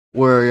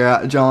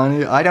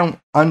 Johnny. I don't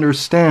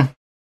understand.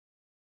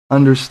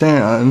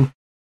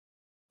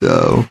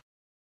 So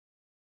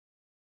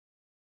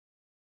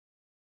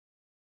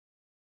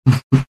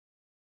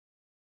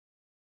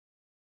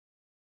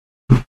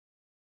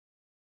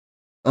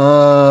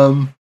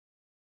um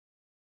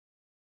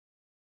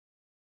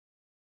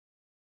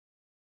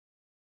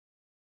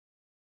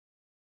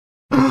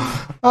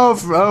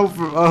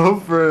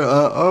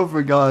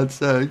for God's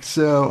sake.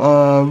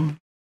 So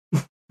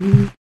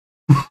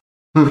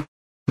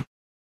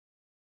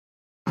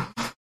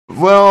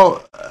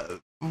well,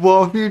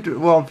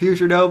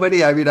 future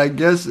nobody. I mean, I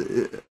guess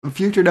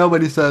future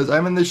nobody says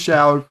I'm in the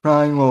shower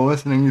crying while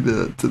listening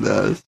to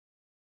this.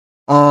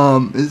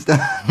 Is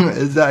that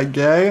is that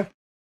gay?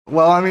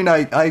 Well, I mean,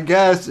 I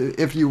guess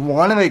if you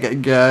want to make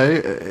it gay,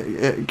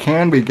 it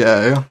can be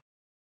gay.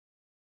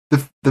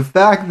 The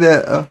fact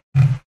that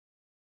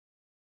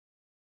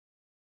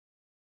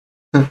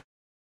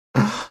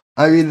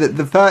I mean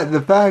the fact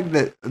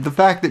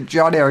that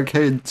Johnny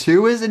Arcade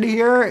 2 is in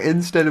here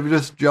instead of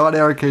just Johnny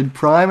Arcade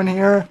Prime in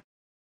here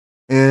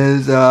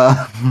is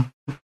that's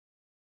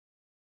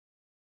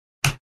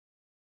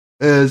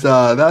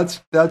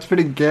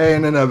pretty gay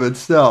in and of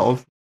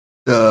itself.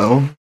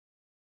 So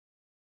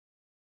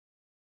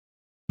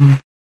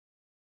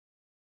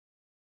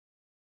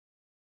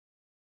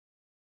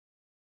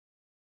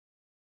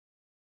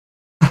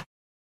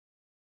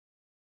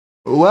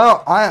I'm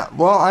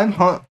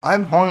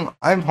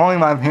pulling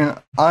my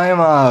pants.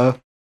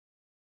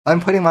 I'm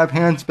putting my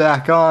pants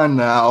back on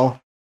now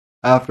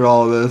after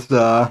all this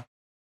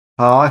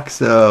talk.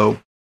 So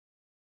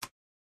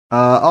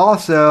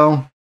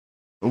also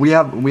we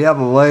have a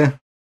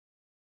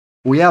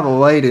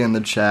lady in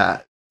the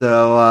chat.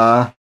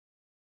 So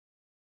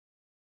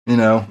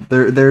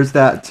there's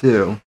that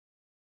too.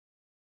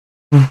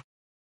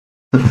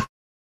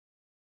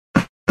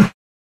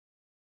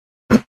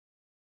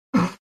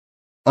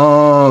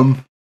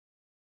 um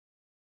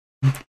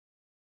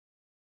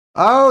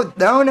Oh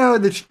no,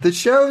 the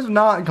show's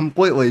not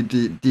completely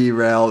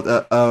derailed,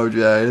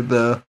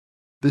 OJ.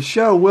 The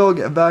show will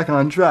get back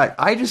on track.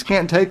 I just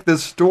can't take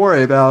this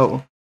story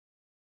about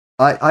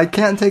I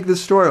can't take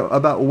this story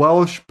about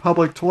Welsh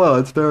public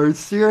toilets very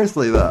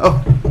seriously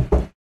though.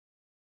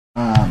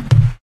 Um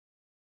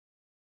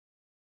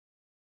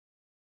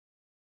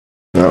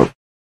so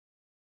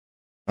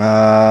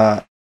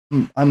I'm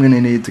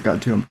gonna need to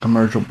cut to a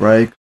commercial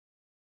break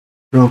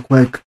real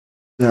quick.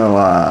 So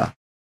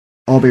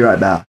I'll be right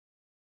back.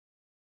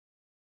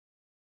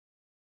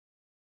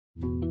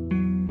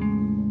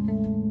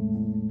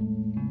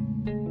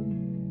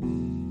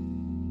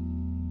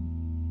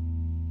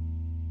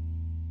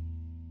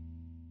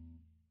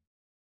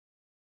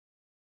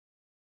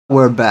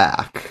 We're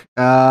back.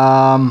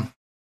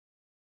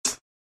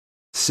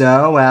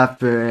 So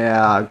after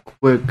a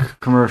quick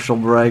commercial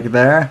break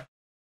there,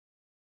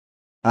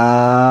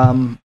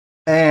 and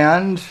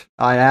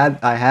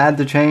I had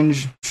to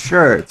change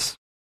shirts.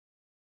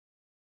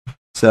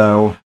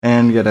 So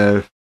and get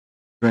a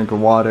drink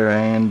of water,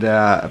 and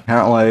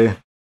apparently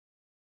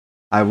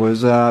I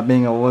was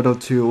being a little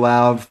too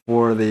loud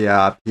for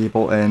the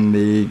people in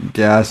the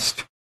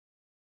guest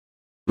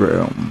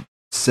room.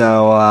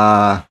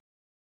 So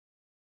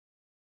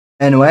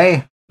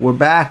anyway, we're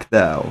back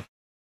though.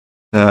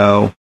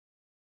 So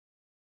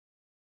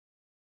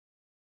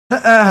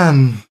at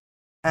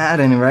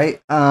any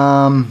rate,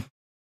 I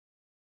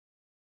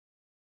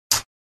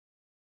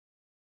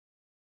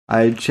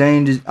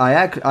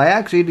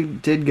actually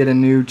did get a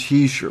new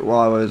T-shirt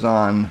while I was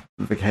on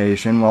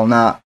vacation. Well,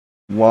 not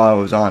while I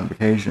was on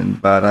vacation,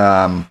 but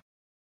I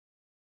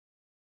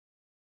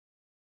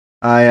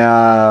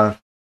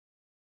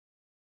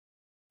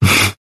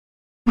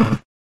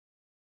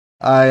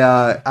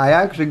I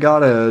actually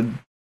got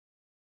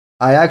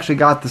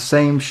the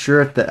same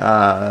shirt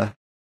that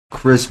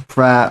Chris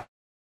Pratt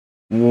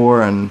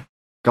wore and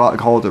got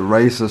called a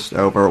racist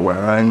over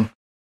wearing,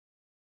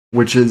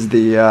 which is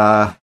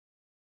the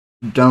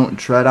 "Don't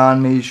Tread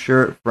on Me"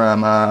 shirt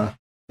from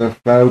the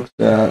folks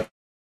at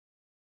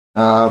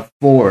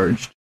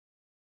Forged.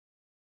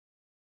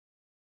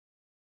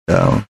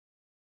 So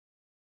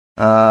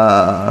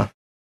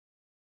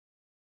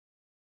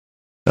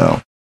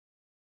so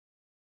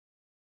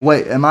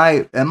wait, am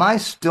I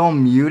still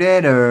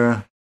muted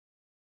or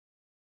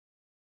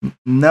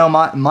no?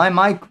 My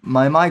mic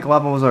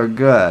levels are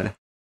good.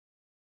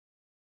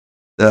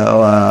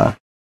 So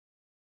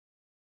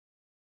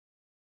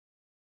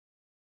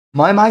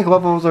my mic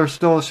levels are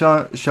still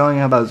showing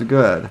up as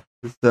good.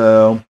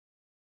 So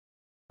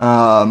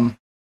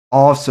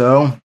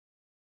also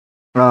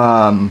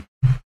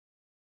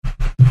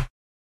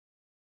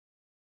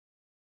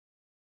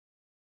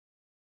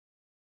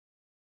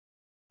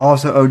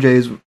also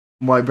OJ's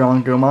White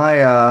Bronco.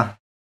 I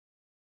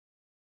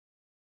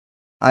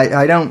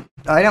don't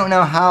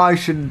know how I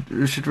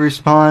should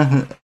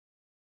respond.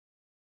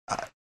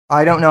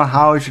 I don't know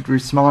how I should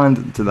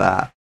respond to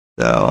that.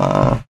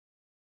 So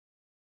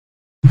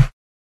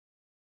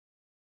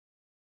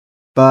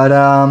but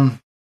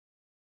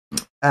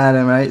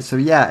Adam, right? So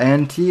yeah,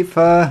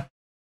 Antifa,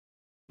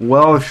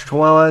 Welsh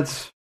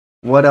toilets.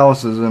 What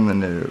else is in the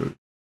news?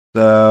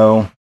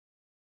 So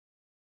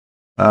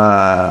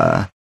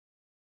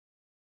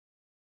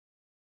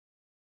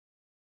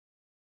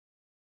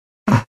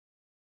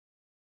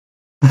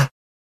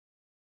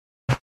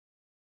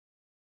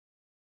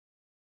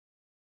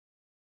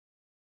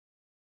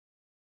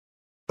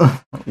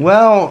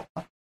well,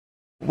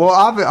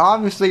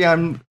 obviously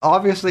I'm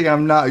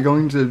not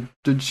going to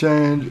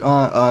change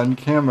on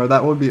camera.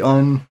 That would be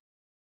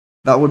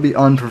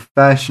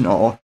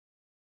unprofessional.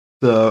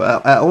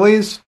 So at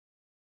least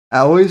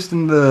at least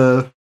in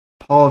the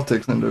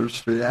politics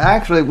industry.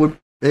 Actually,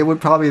 it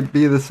would probably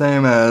be the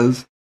same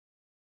as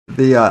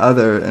the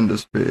other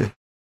industry.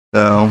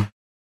 So,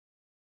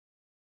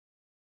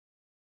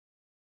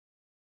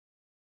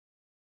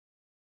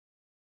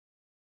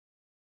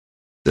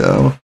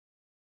 so,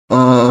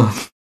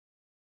 uh,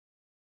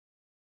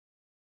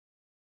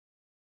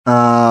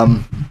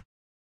 um,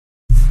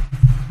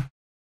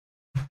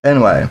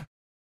 anyway,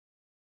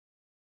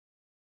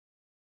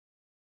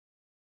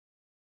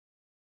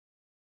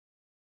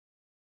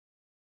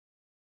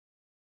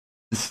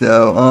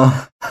 so,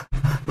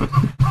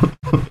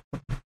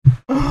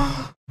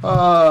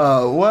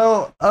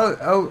 well,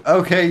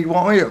 okay. You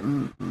want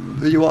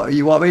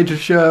me to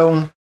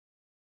show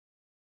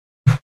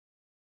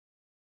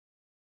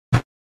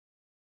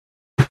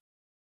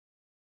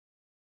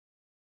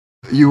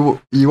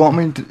you want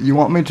me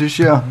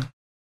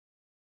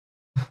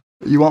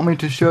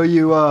to show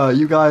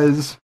you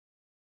guys.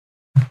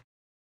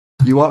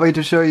 You want me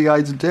to show you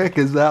guys dick?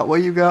 Is that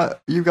what you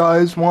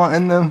guys want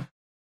in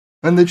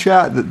the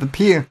chat?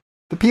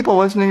 The people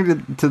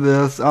listening to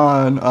this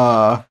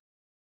on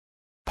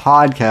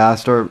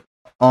podcast or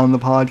on the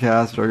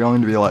podcast are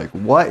going to be like,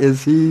 what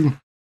is he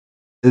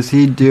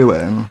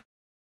doing?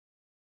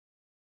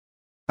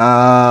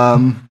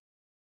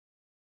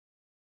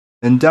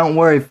 And don't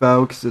worry,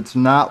 folks, it's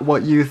not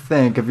what you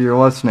think if you're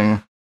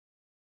listening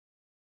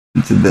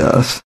to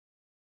this.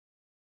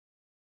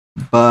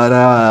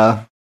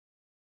 But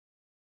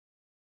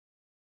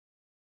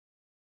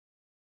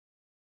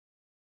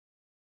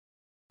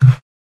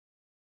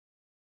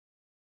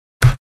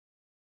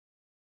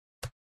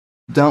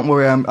don't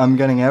worry, I'm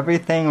getting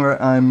everything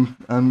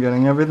I'm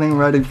getting everything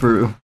ready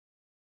for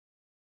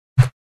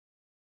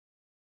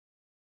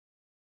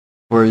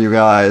you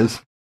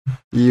guys.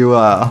 You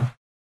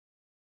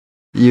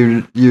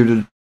you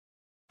you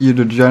you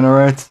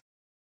degenerates.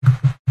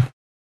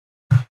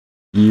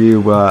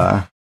 You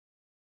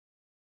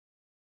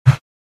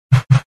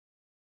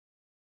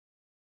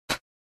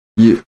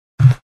you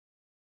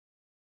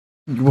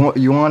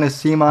you want to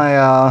see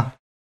my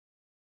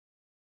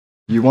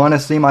you want to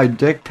see my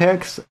dick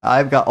pics?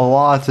 I've got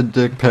lots of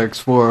dick pics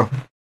for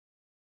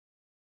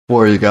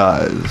you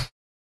guys.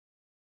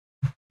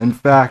 In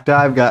fact,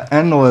 I've got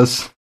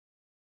endless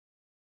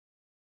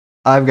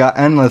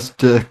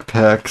dick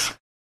pics.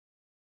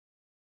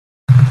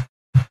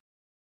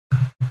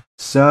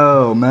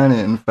 So many,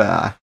 in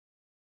fact.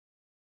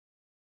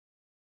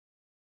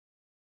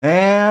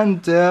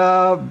 And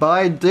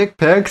by dick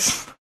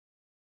pics,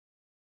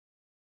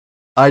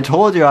 I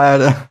told you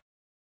I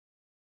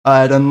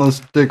had endless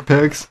dick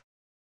pics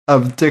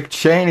of Dick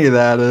Cheney.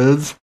 That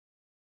is.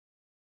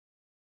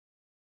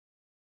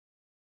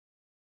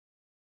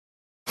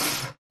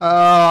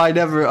 Oh, I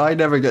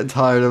never get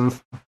tired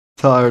of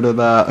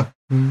that.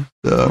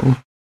 So.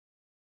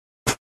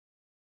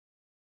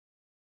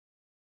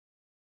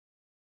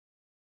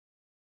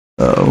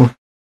 Oh.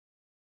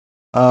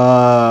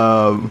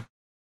 Um.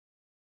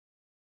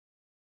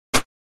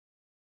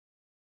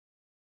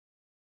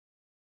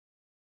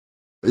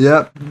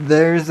 Yep.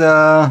 There's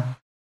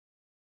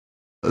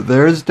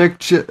Dick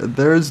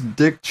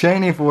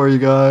Cheney for you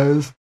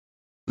guys.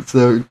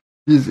 So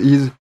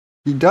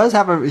he does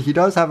have a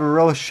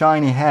real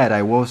shiny head.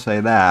 I will say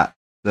that.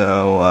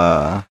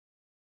 So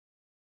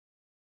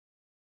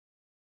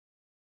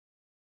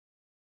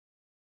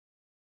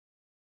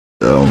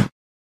so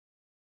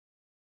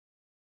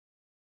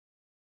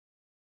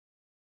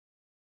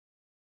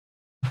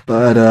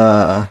but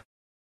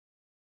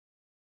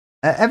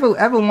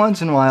every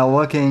once in a while,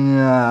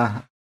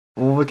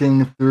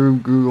 looking through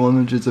Google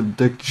images of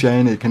Dick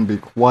Cheney can be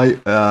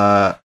quite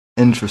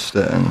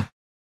interesting.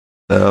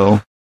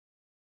 So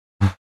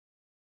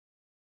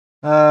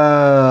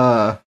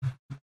uh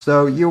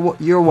so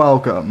you're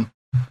welcome.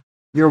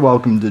 You're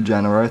welcome,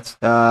 degenerates.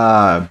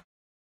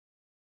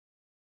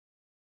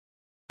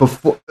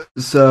 Before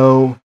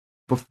so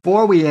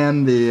before we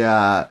end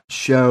the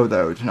show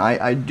though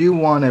tonight, I do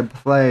want to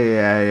play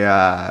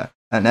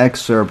an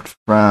excerpt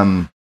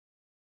from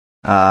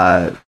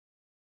uh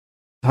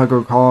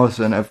Tucker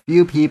Carlson. A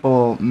few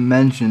people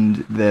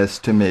mentioned this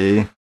to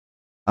me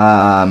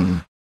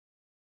um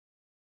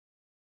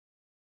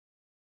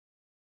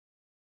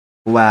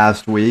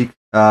last week.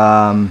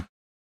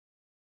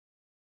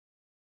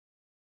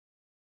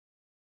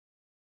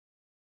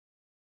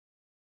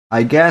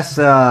 I guess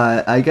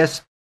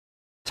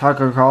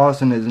Tucker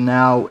Carlson is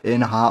now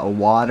in hot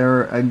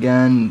water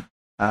again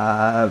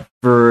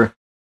for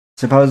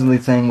supposedly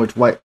saying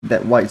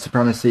that white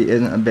supremacy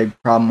isn't a big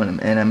problem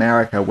in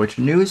America. Which,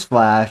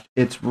 newsflash,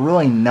 it's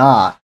really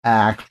not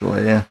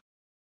actually.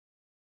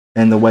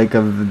 In the wake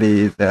of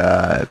these,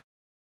 I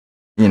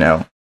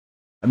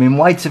mean,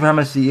 white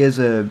supremacy is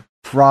a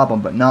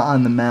problem, but not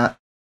on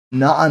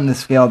the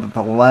scale that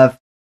the left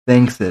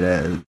thinks it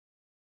is.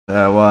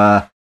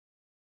 So,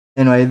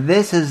 anyway,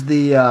 this is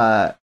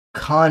the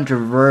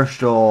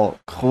controversial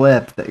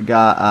clip that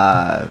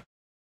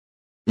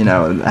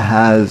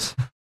has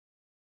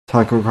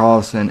Tucker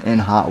Carlson in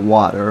hot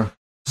water.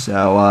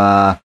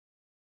 So,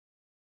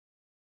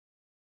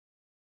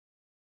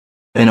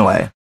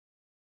 Anyway,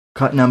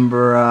 cut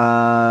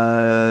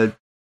number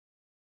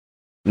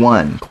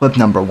 1, clip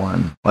number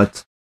 1.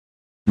 Let's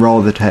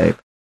roll the tape.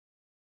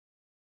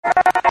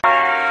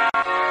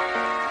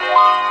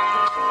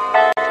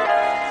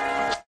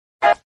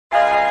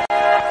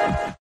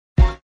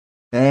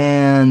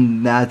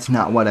 And that's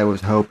not what I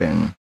was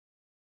hoping.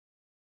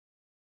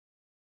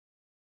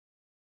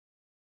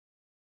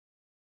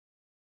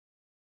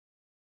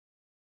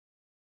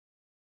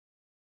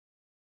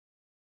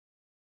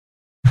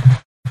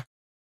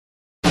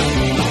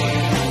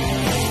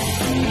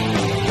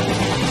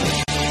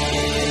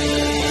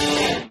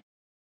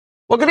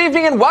 Well, good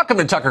evening and welcome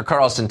to Tucker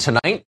Carlson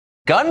Tonight.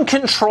 Gun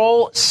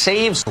control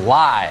saves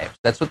lives.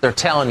 That's what they're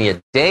telling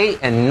you day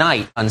and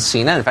night on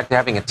CNN. In fact, they're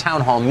having a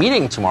town hall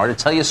meeting tomorrow to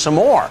tell you some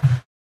more.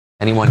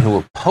 Anyone who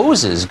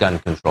opposes gun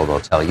control, they'll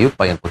tell you,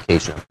 by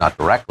implication, if not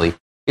directly,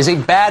 is a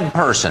bad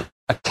person,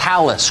 a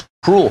callous,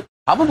 cruel,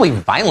 probably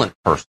violent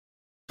person,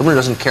 someone who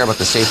doesn't care about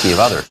the safety of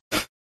others.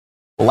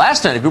 Well,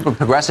 last night, a group of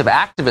progressive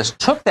activists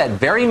took that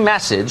very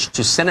message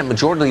to Senate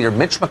Majority Leader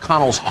Mitch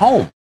McConnell's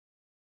home.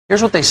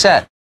 Here's what they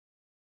said.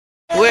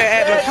 We're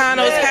at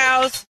McConnell's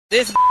house.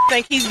 This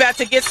think he's about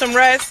to get some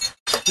rest.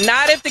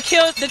 Not if the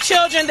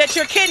children that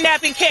you're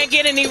kidnapping can't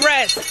get any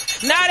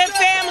rest. Not if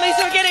families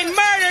who are getting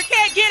murdered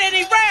can't get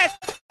any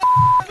rest.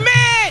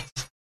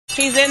 Mitch!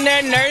 He's in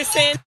there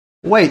nursing.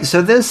 Wait,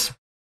 so this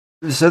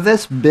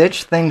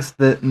bitch thinks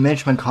that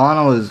Mitch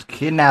McConnell is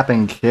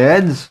kidnapping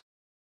kids?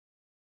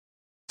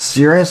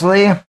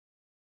 Seriously?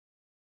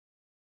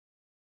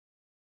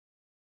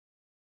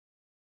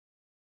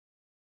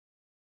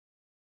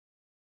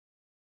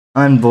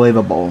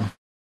 Unbelievable.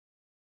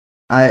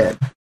 I'm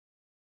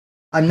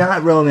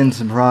not really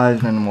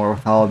surprised anymore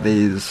with all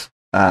these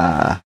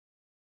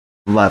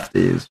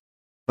lefties,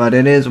 but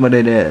it is what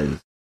it is.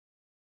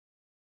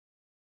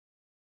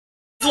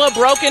 His little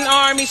broken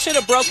arm, he should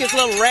have broke his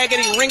little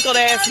raggedy, wrinkled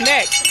ass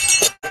neck.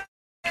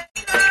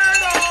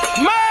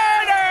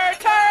 Murder,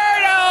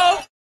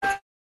 turtle!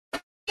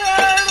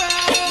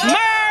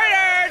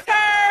 Murder,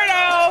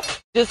 turtle!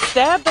 Just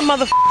stab the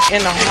motherfucker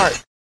in the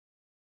heart.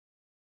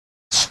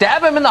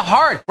 Stab him in the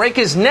heart, break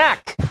his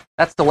neck.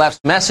 That's the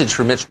left's message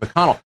for Mitch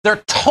McConnell.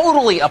 They're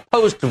totally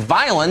opposed to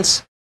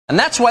violence, and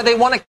that's why they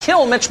want to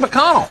kill Mitch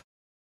McConnell. If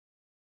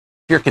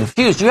you're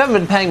confused, you haven't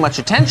been paying much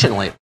attention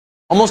lately.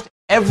 Almost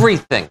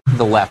everything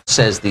the left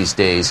says these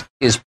days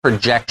is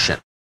projection.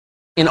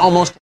 In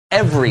almost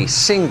every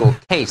single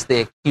case,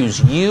 they accuse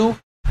you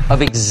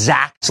of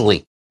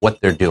exactly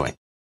what they're doing.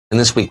 And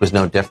this week was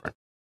no different.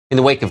 In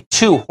the wake of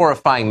 2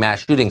 horrifying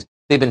mass shootings,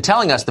 they've been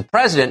telling us the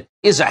president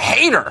is a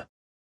hater.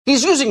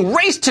 He's using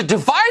race to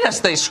divide us,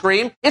 they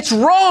scream. It's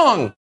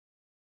wrong.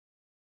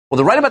 Well,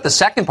 they're right about the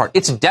second part.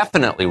 It's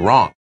definitely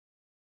wrong.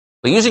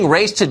 But using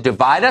race to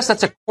divide us,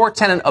 that's a core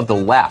tenet of the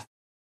left.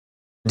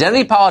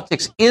 Identity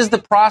politics is the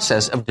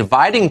process of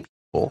dividing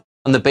people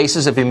on the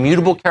basis of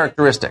immutable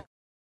characteristics,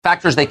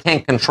 factors they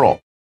can't control.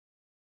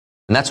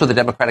 And that's what the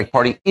Democratic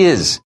Party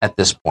is at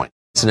this point.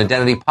 It's an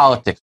identity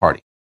politics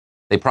party.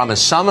 They promise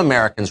some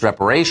Americans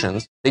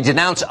reparations. They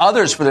denounce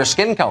others for their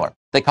skin color.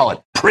 They call it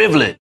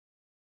privilege.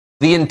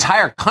 The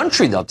entire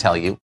country, they'll tell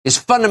you, is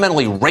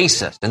fundamentally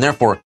racist and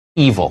therefore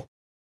evil.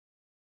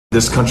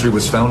 This country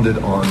was founded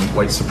on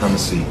white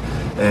supremacy,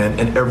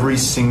 and every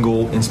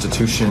single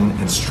institution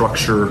and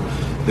structure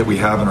that we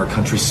have in our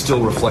country still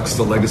reflects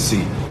the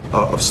legacy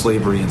of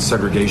slavery and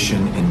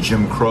segregation and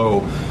Jim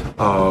Crow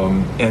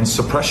and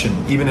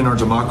suppression, even in our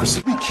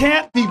democracy. We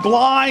can't be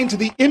blind to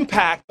the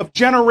impact of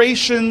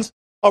generations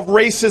of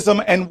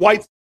racism and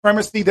white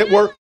supremacy that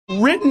were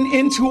written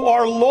into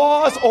our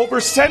laws over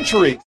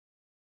centuries.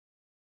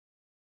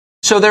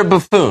 So they're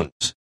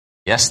buffoons.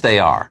 Yes, they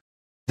are.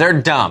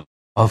 They're dumb,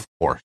 of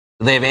course.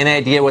 Do they have any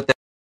idea what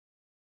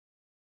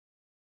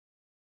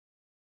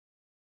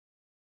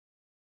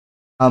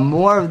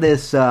More of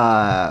this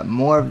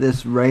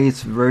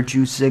race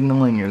virtue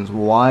signaling is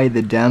why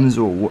the Dems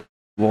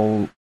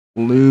will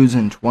lose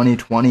in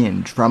 2020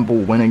 and Trump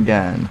will win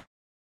again.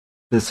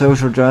 The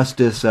social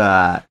justice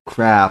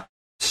crap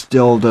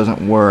still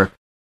doesn't work.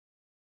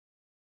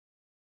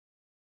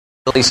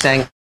 Really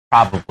saying?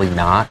 Probably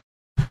not.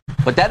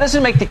 But that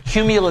doesn't make the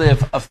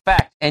cumulative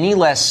effect any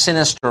less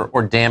sinister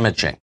or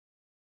damaging.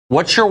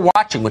 What you're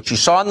watching, what you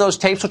saw in those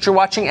tapes, what you're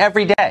watching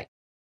every day,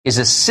 is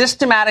a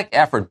systematic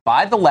effort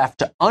by the left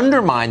to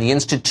undermine the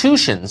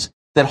institutions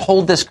that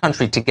hold this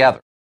country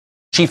together.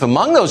 Chief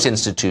among those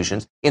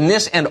institutions, in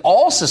this and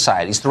all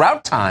societies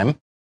throughout time,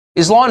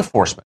 is law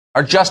enforcement,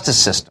 our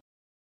justice system.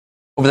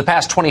 Over the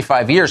past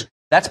 25 years,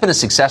 that's been a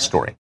success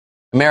story.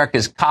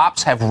 America's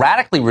cops have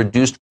radically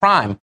reduced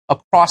crime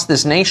across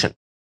this nation.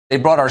 They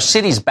brought our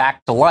cities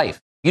back to life.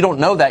 If you don't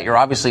know that, you're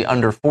obviously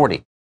under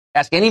 40.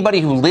 Ask anybody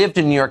who lived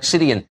in New York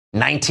City in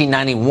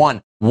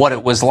 1991 what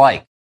it was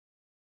like.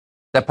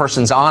 That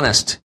person's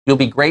honest. You'll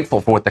be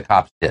grateful for what the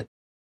cops did.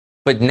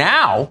 But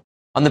now,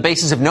 on the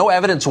basis of no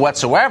evidence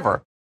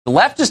whatsoever, the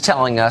left is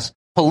telling us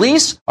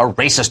police are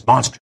racist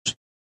monsters.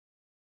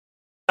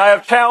 I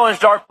have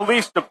challenged our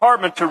police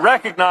department to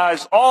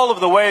recognize all of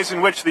the ways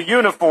in which the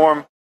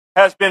uniform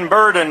has been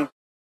burdened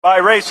by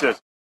racism.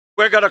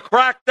 We're going to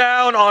crack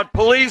down on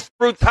police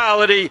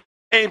brutality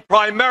aimed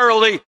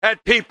primarily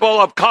at people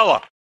of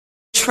color.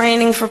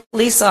 Training for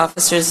police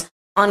officers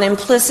on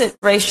implicit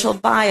racial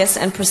bias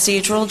and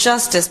procedural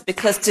justice,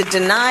 because to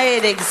deny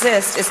it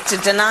exists is to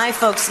deny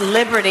folks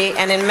liberty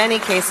and in many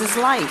cases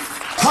life.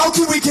 How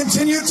can we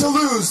continue to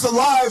lose the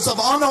lives of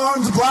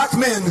unarmed black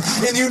men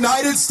in the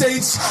United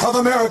States of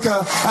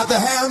America at the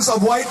hands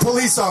of white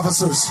police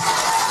officers?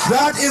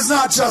 That is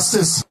not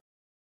justice.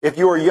 If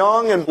you are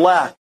young and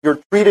black, you're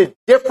treated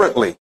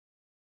differently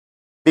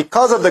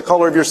because of the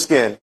color of your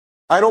skin.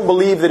 I don't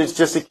believe that it's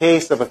just a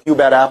case of a few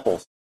bad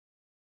apples.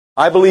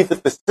 I believe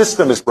that the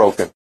system is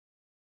broken.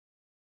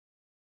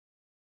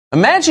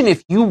 Imagine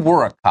if you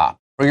were a cop,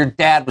 or your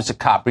dad was a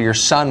cop, or your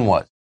son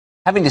was,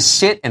 having to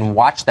sit and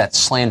watch that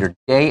slander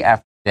day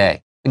after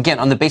day. Again,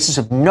 on the basis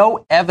of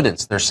no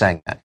evidence, they're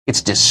saying that.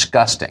 It's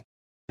disgusting.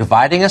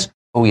 Dividing us?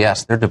 Oh,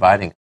 yes, they're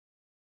dividing us.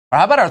 Or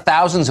how about our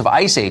thousands of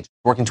ICE agents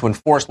working to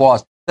enforce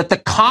laws that the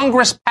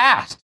Congress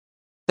passed?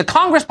 The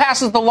Congress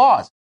passes the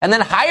laws and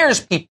then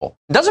hires people.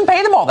 It doesn't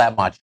pay them all that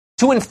much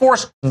to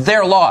enforce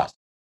their laws.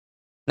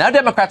 Now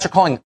Democrats are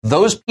calling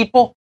those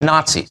people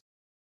Nazis.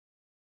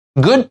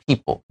 Good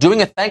people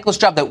doing a thankless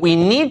job that we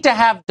need to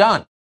have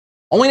done,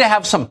 only to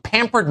have some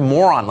pampered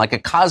moron like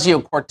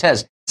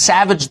Ocasio-Cortez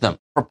savage them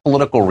for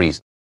political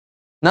reasons.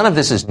 None of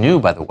this is new,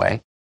 by the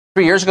way.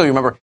 3 years ago, you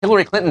remember,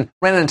 Hillary Clinton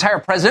ran an entire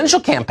presidential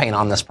campaign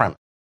on this premise,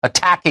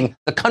 attacking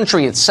the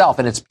country itself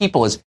and its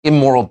people as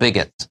immoral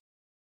bigots.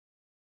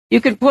 You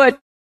could put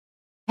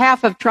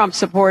half of Trump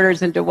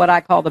supporters into what I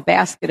call the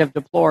basket of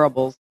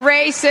deplorables.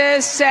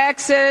 Racist,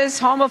 sexist,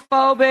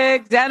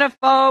 homophobic,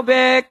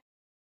 xenophobic,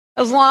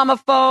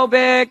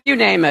 Islamophobic, you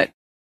name it.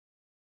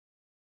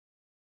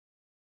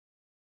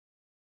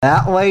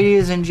 That,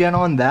 ladies and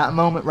gentlemen, that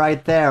moment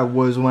right there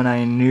was when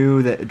I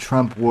knew that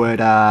Trump would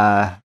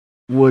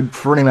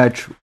pretty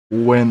much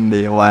win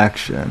the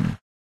election.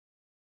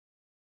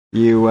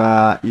 You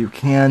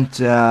can't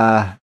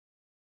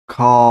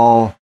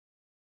call.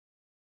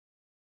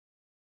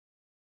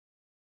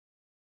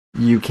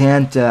 You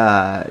can't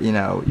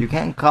you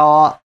can't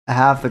call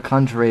half the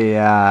country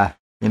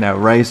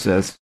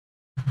racist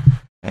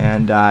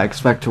and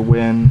expect to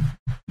win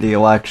the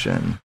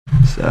election.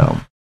 So,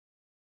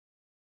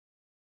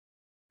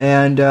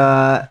 and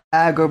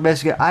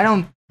Agrobiscuit,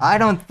 I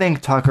don't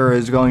think Tucker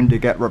is going to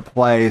get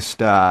replaced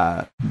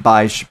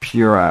by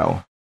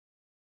Shapiro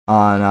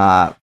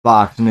on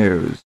Fox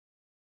News.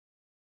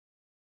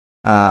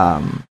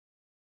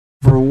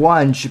 For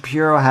one,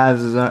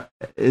 Shapiro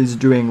is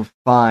doing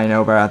fine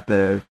over at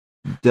the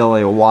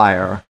Daily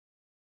Wire,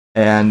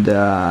 and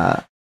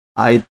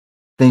I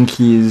think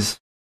he's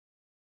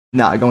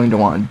not going to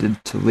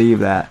want to leave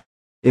that.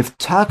 If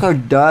Tucker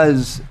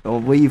does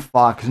leave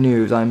Fox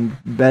News, I'm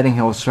betting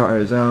he'll start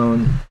his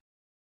own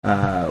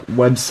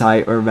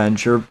website or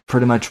venture,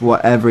 pretty much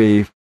what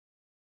every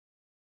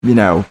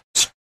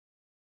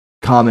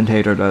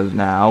commentator does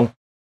now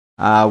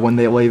when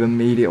they leave a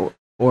media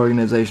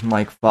organization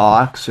like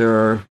Fox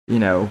or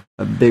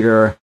a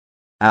bigger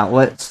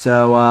outlet.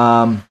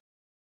 So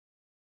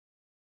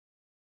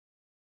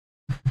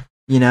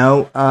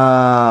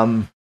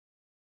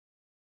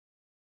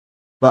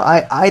but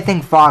I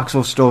think Fox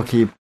will still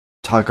keep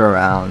Tucker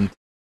around.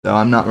 So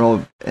I'm not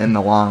real in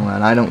the long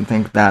run. I don't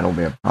think that'll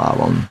be a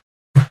problem.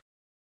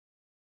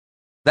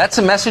 That's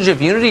a message of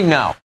unity?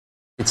 No.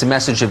 It's a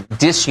message of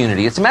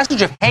disunity. It's a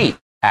message of hate,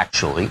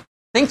 actually.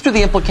 Think through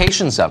the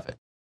implications of it.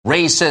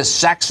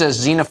 Racist,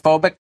 sexist,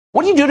 xenophobic.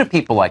 What do you do to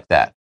people like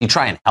that? You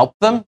try and help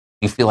them?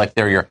 You feel like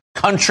they're your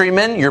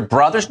countrymen, your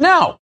brothers?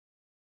 No.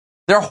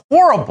 They're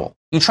horrible.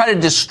 You try to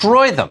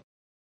destroy them.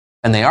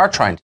 And they are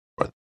trying to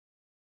destroy them.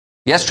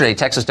 Yesterday,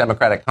 Texas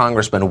Democratic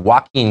Congressman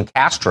Joaquin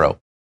Castro,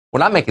 we're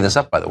not making this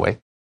up, by the way,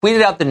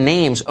 tweeted out the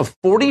names of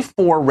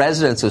 44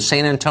 residents of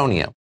San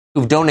Antonio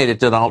who've donated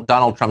to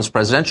Donald Trump's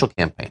presidential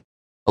campaign.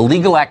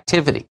 Illegal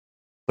activity.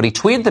 But he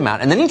tweeted them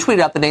out, and then he tweeted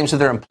out the names of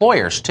their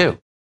employers, too.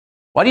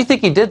 Why do you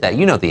think he did that?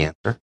 You know the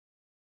answer.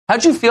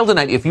 How'd you feel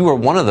tonight if you were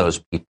one of those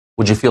people?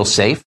 Would you feel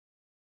safe?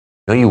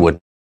 No, you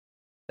wouldn't.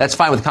 That's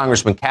fine with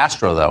Congressman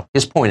Castro, though.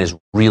 His point is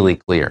really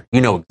clear. You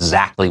know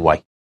exactly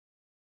why.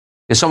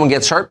 If someone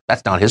gets hurt,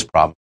 that's not his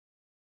problem.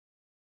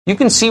 You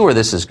can see where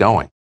this is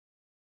going.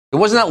 It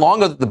wasn't that long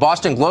ago that the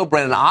Boston Globe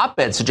ran an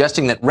op-ed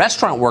suggesting that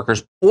restaurant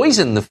workers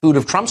poison the food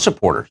of Trump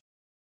supporters.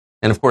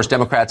 And, of course,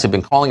 Democrats have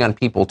been calling on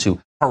people to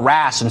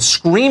harass and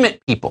scream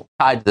at people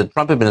tied to the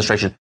Trump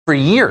administration for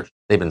years,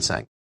 they've been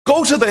saying.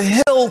 Go to the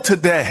Hill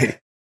today.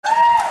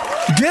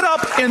 Get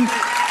up and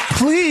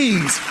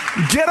please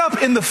get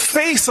up in the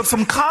face of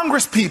some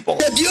Congress people.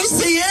 If you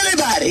see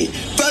anybody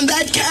from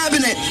that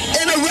cabinet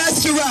in a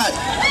restaurant,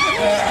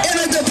 in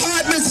a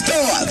department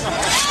store,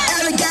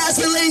 at a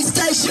gasoline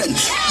station,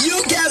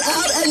 you get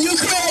out and you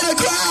create a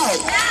crowd.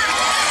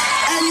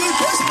 And you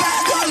push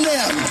back on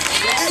them.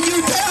 And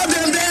you tell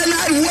them they're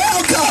not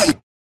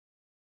welcome.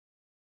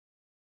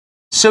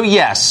 So,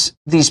 yes,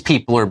 these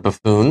people are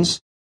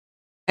buffoons.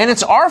 And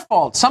it's our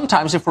fault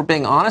sometimes, if we're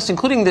being honest,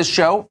 including this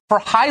show, for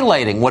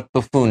highlighting what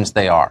buffoons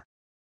they are.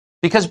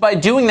 Because by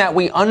doing that,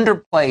 we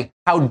underplay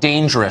how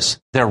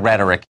dangerous their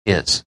rhetoric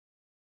is.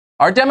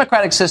 Our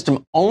democratic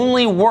system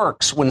only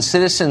works when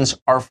citizens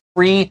are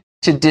free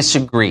to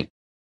disagree,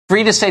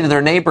 free to say to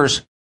their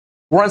neighbors,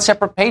 we're on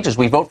separate pages,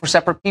 we vote for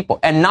separate people,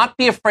 and not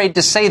be afraid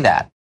to say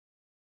that.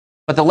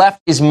 But the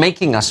left is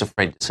making us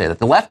afraid to say that.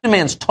 The left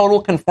demands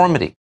total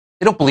conformity.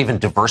 They don't believe in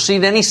diversity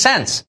in any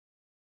sense.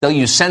 They'll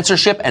use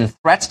censorship and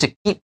threats to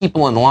keep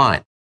people in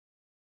line.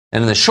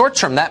 And in the short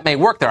term, that may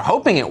work. They're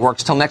hoping it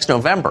works till next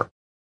November.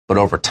 But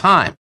over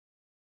time,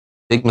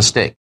 big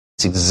mistake.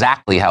 It's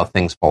exactly how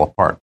things fall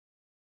apart.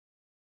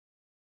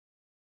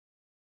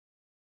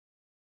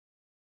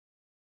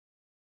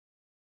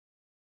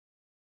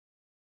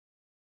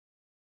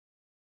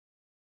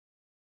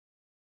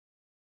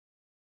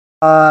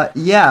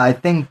 Yeah, I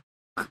think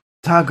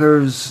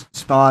Tucker's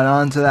spot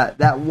on. So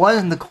that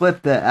wasn't the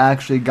clip that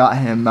actually got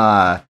him,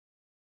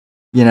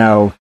 you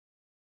know,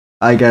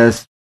 I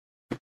guess,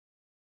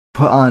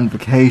 put on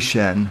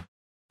vacation.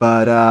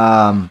 But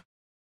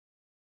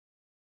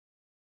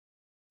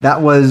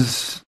that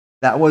was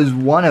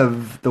one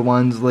of the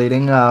ones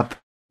leading up.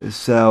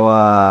 So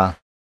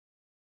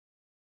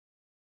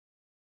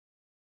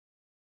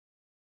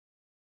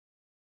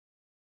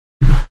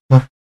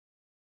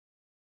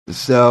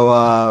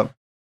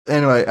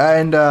anyway,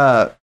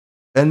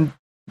 and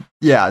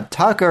yeah,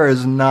 Tucker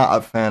is not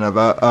a fan of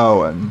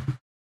Owen.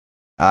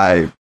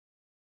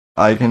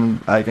 I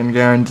can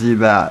guarantee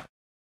that.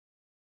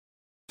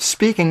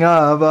 Speaking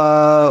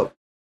of,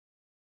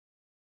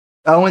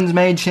 Owen's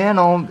main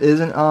channel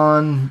isn't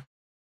on,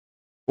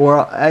 or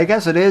I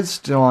guess it is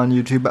still on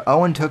YouTube, but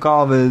Owen took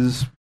all of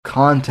his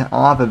content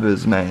off of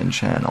his main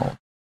channel.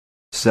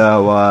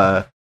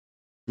 So,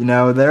 you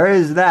know, there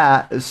is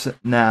that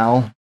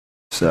now.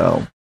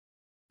 So,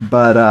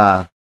 but,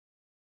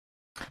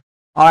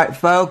 alright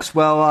folks,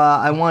 well,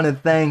 I want to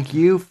thank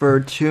you for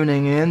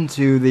tuning in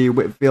to the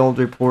Whitfield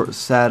Report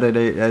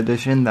Saturday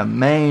edition, the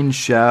main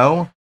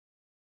show.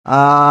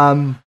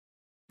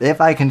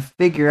 If I can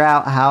figure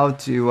out how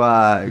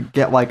to,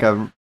 get like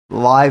a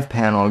live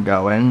panel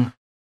going,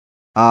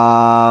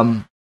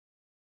 I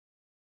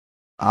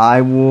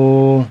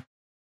will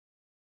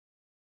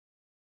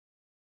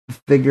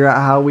figure out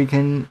how we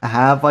can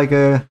have like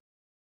a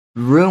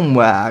room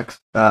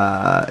wax,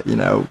 you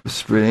know,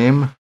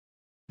 stream.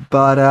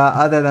 But,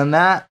 other than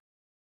that,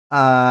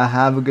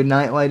 have a good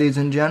night, ladies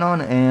and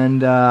gentlemen,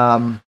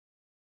 and,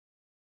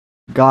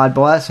 God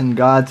bless and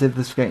God save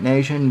this great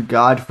nation.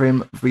 God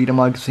freedom,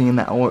 legacy in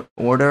that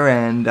order,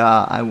 and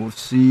I will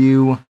see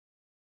you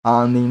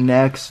on the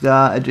next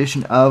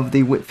edition of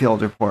the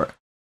Whitfield Report.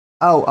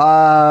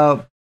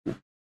 Oh,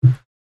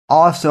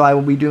 also, I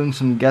will be doing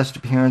some guest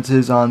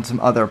appearances on some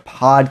other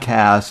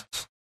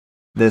podcasts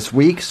this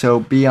week, so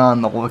be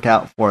on the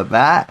lookout for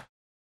that.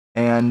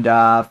 And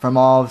from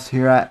all of us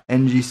here at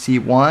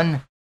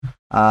NGC1,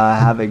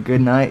 have a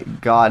good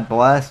night, God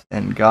bless,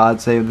 and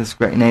God save this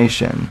great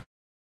nation.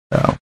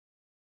 So.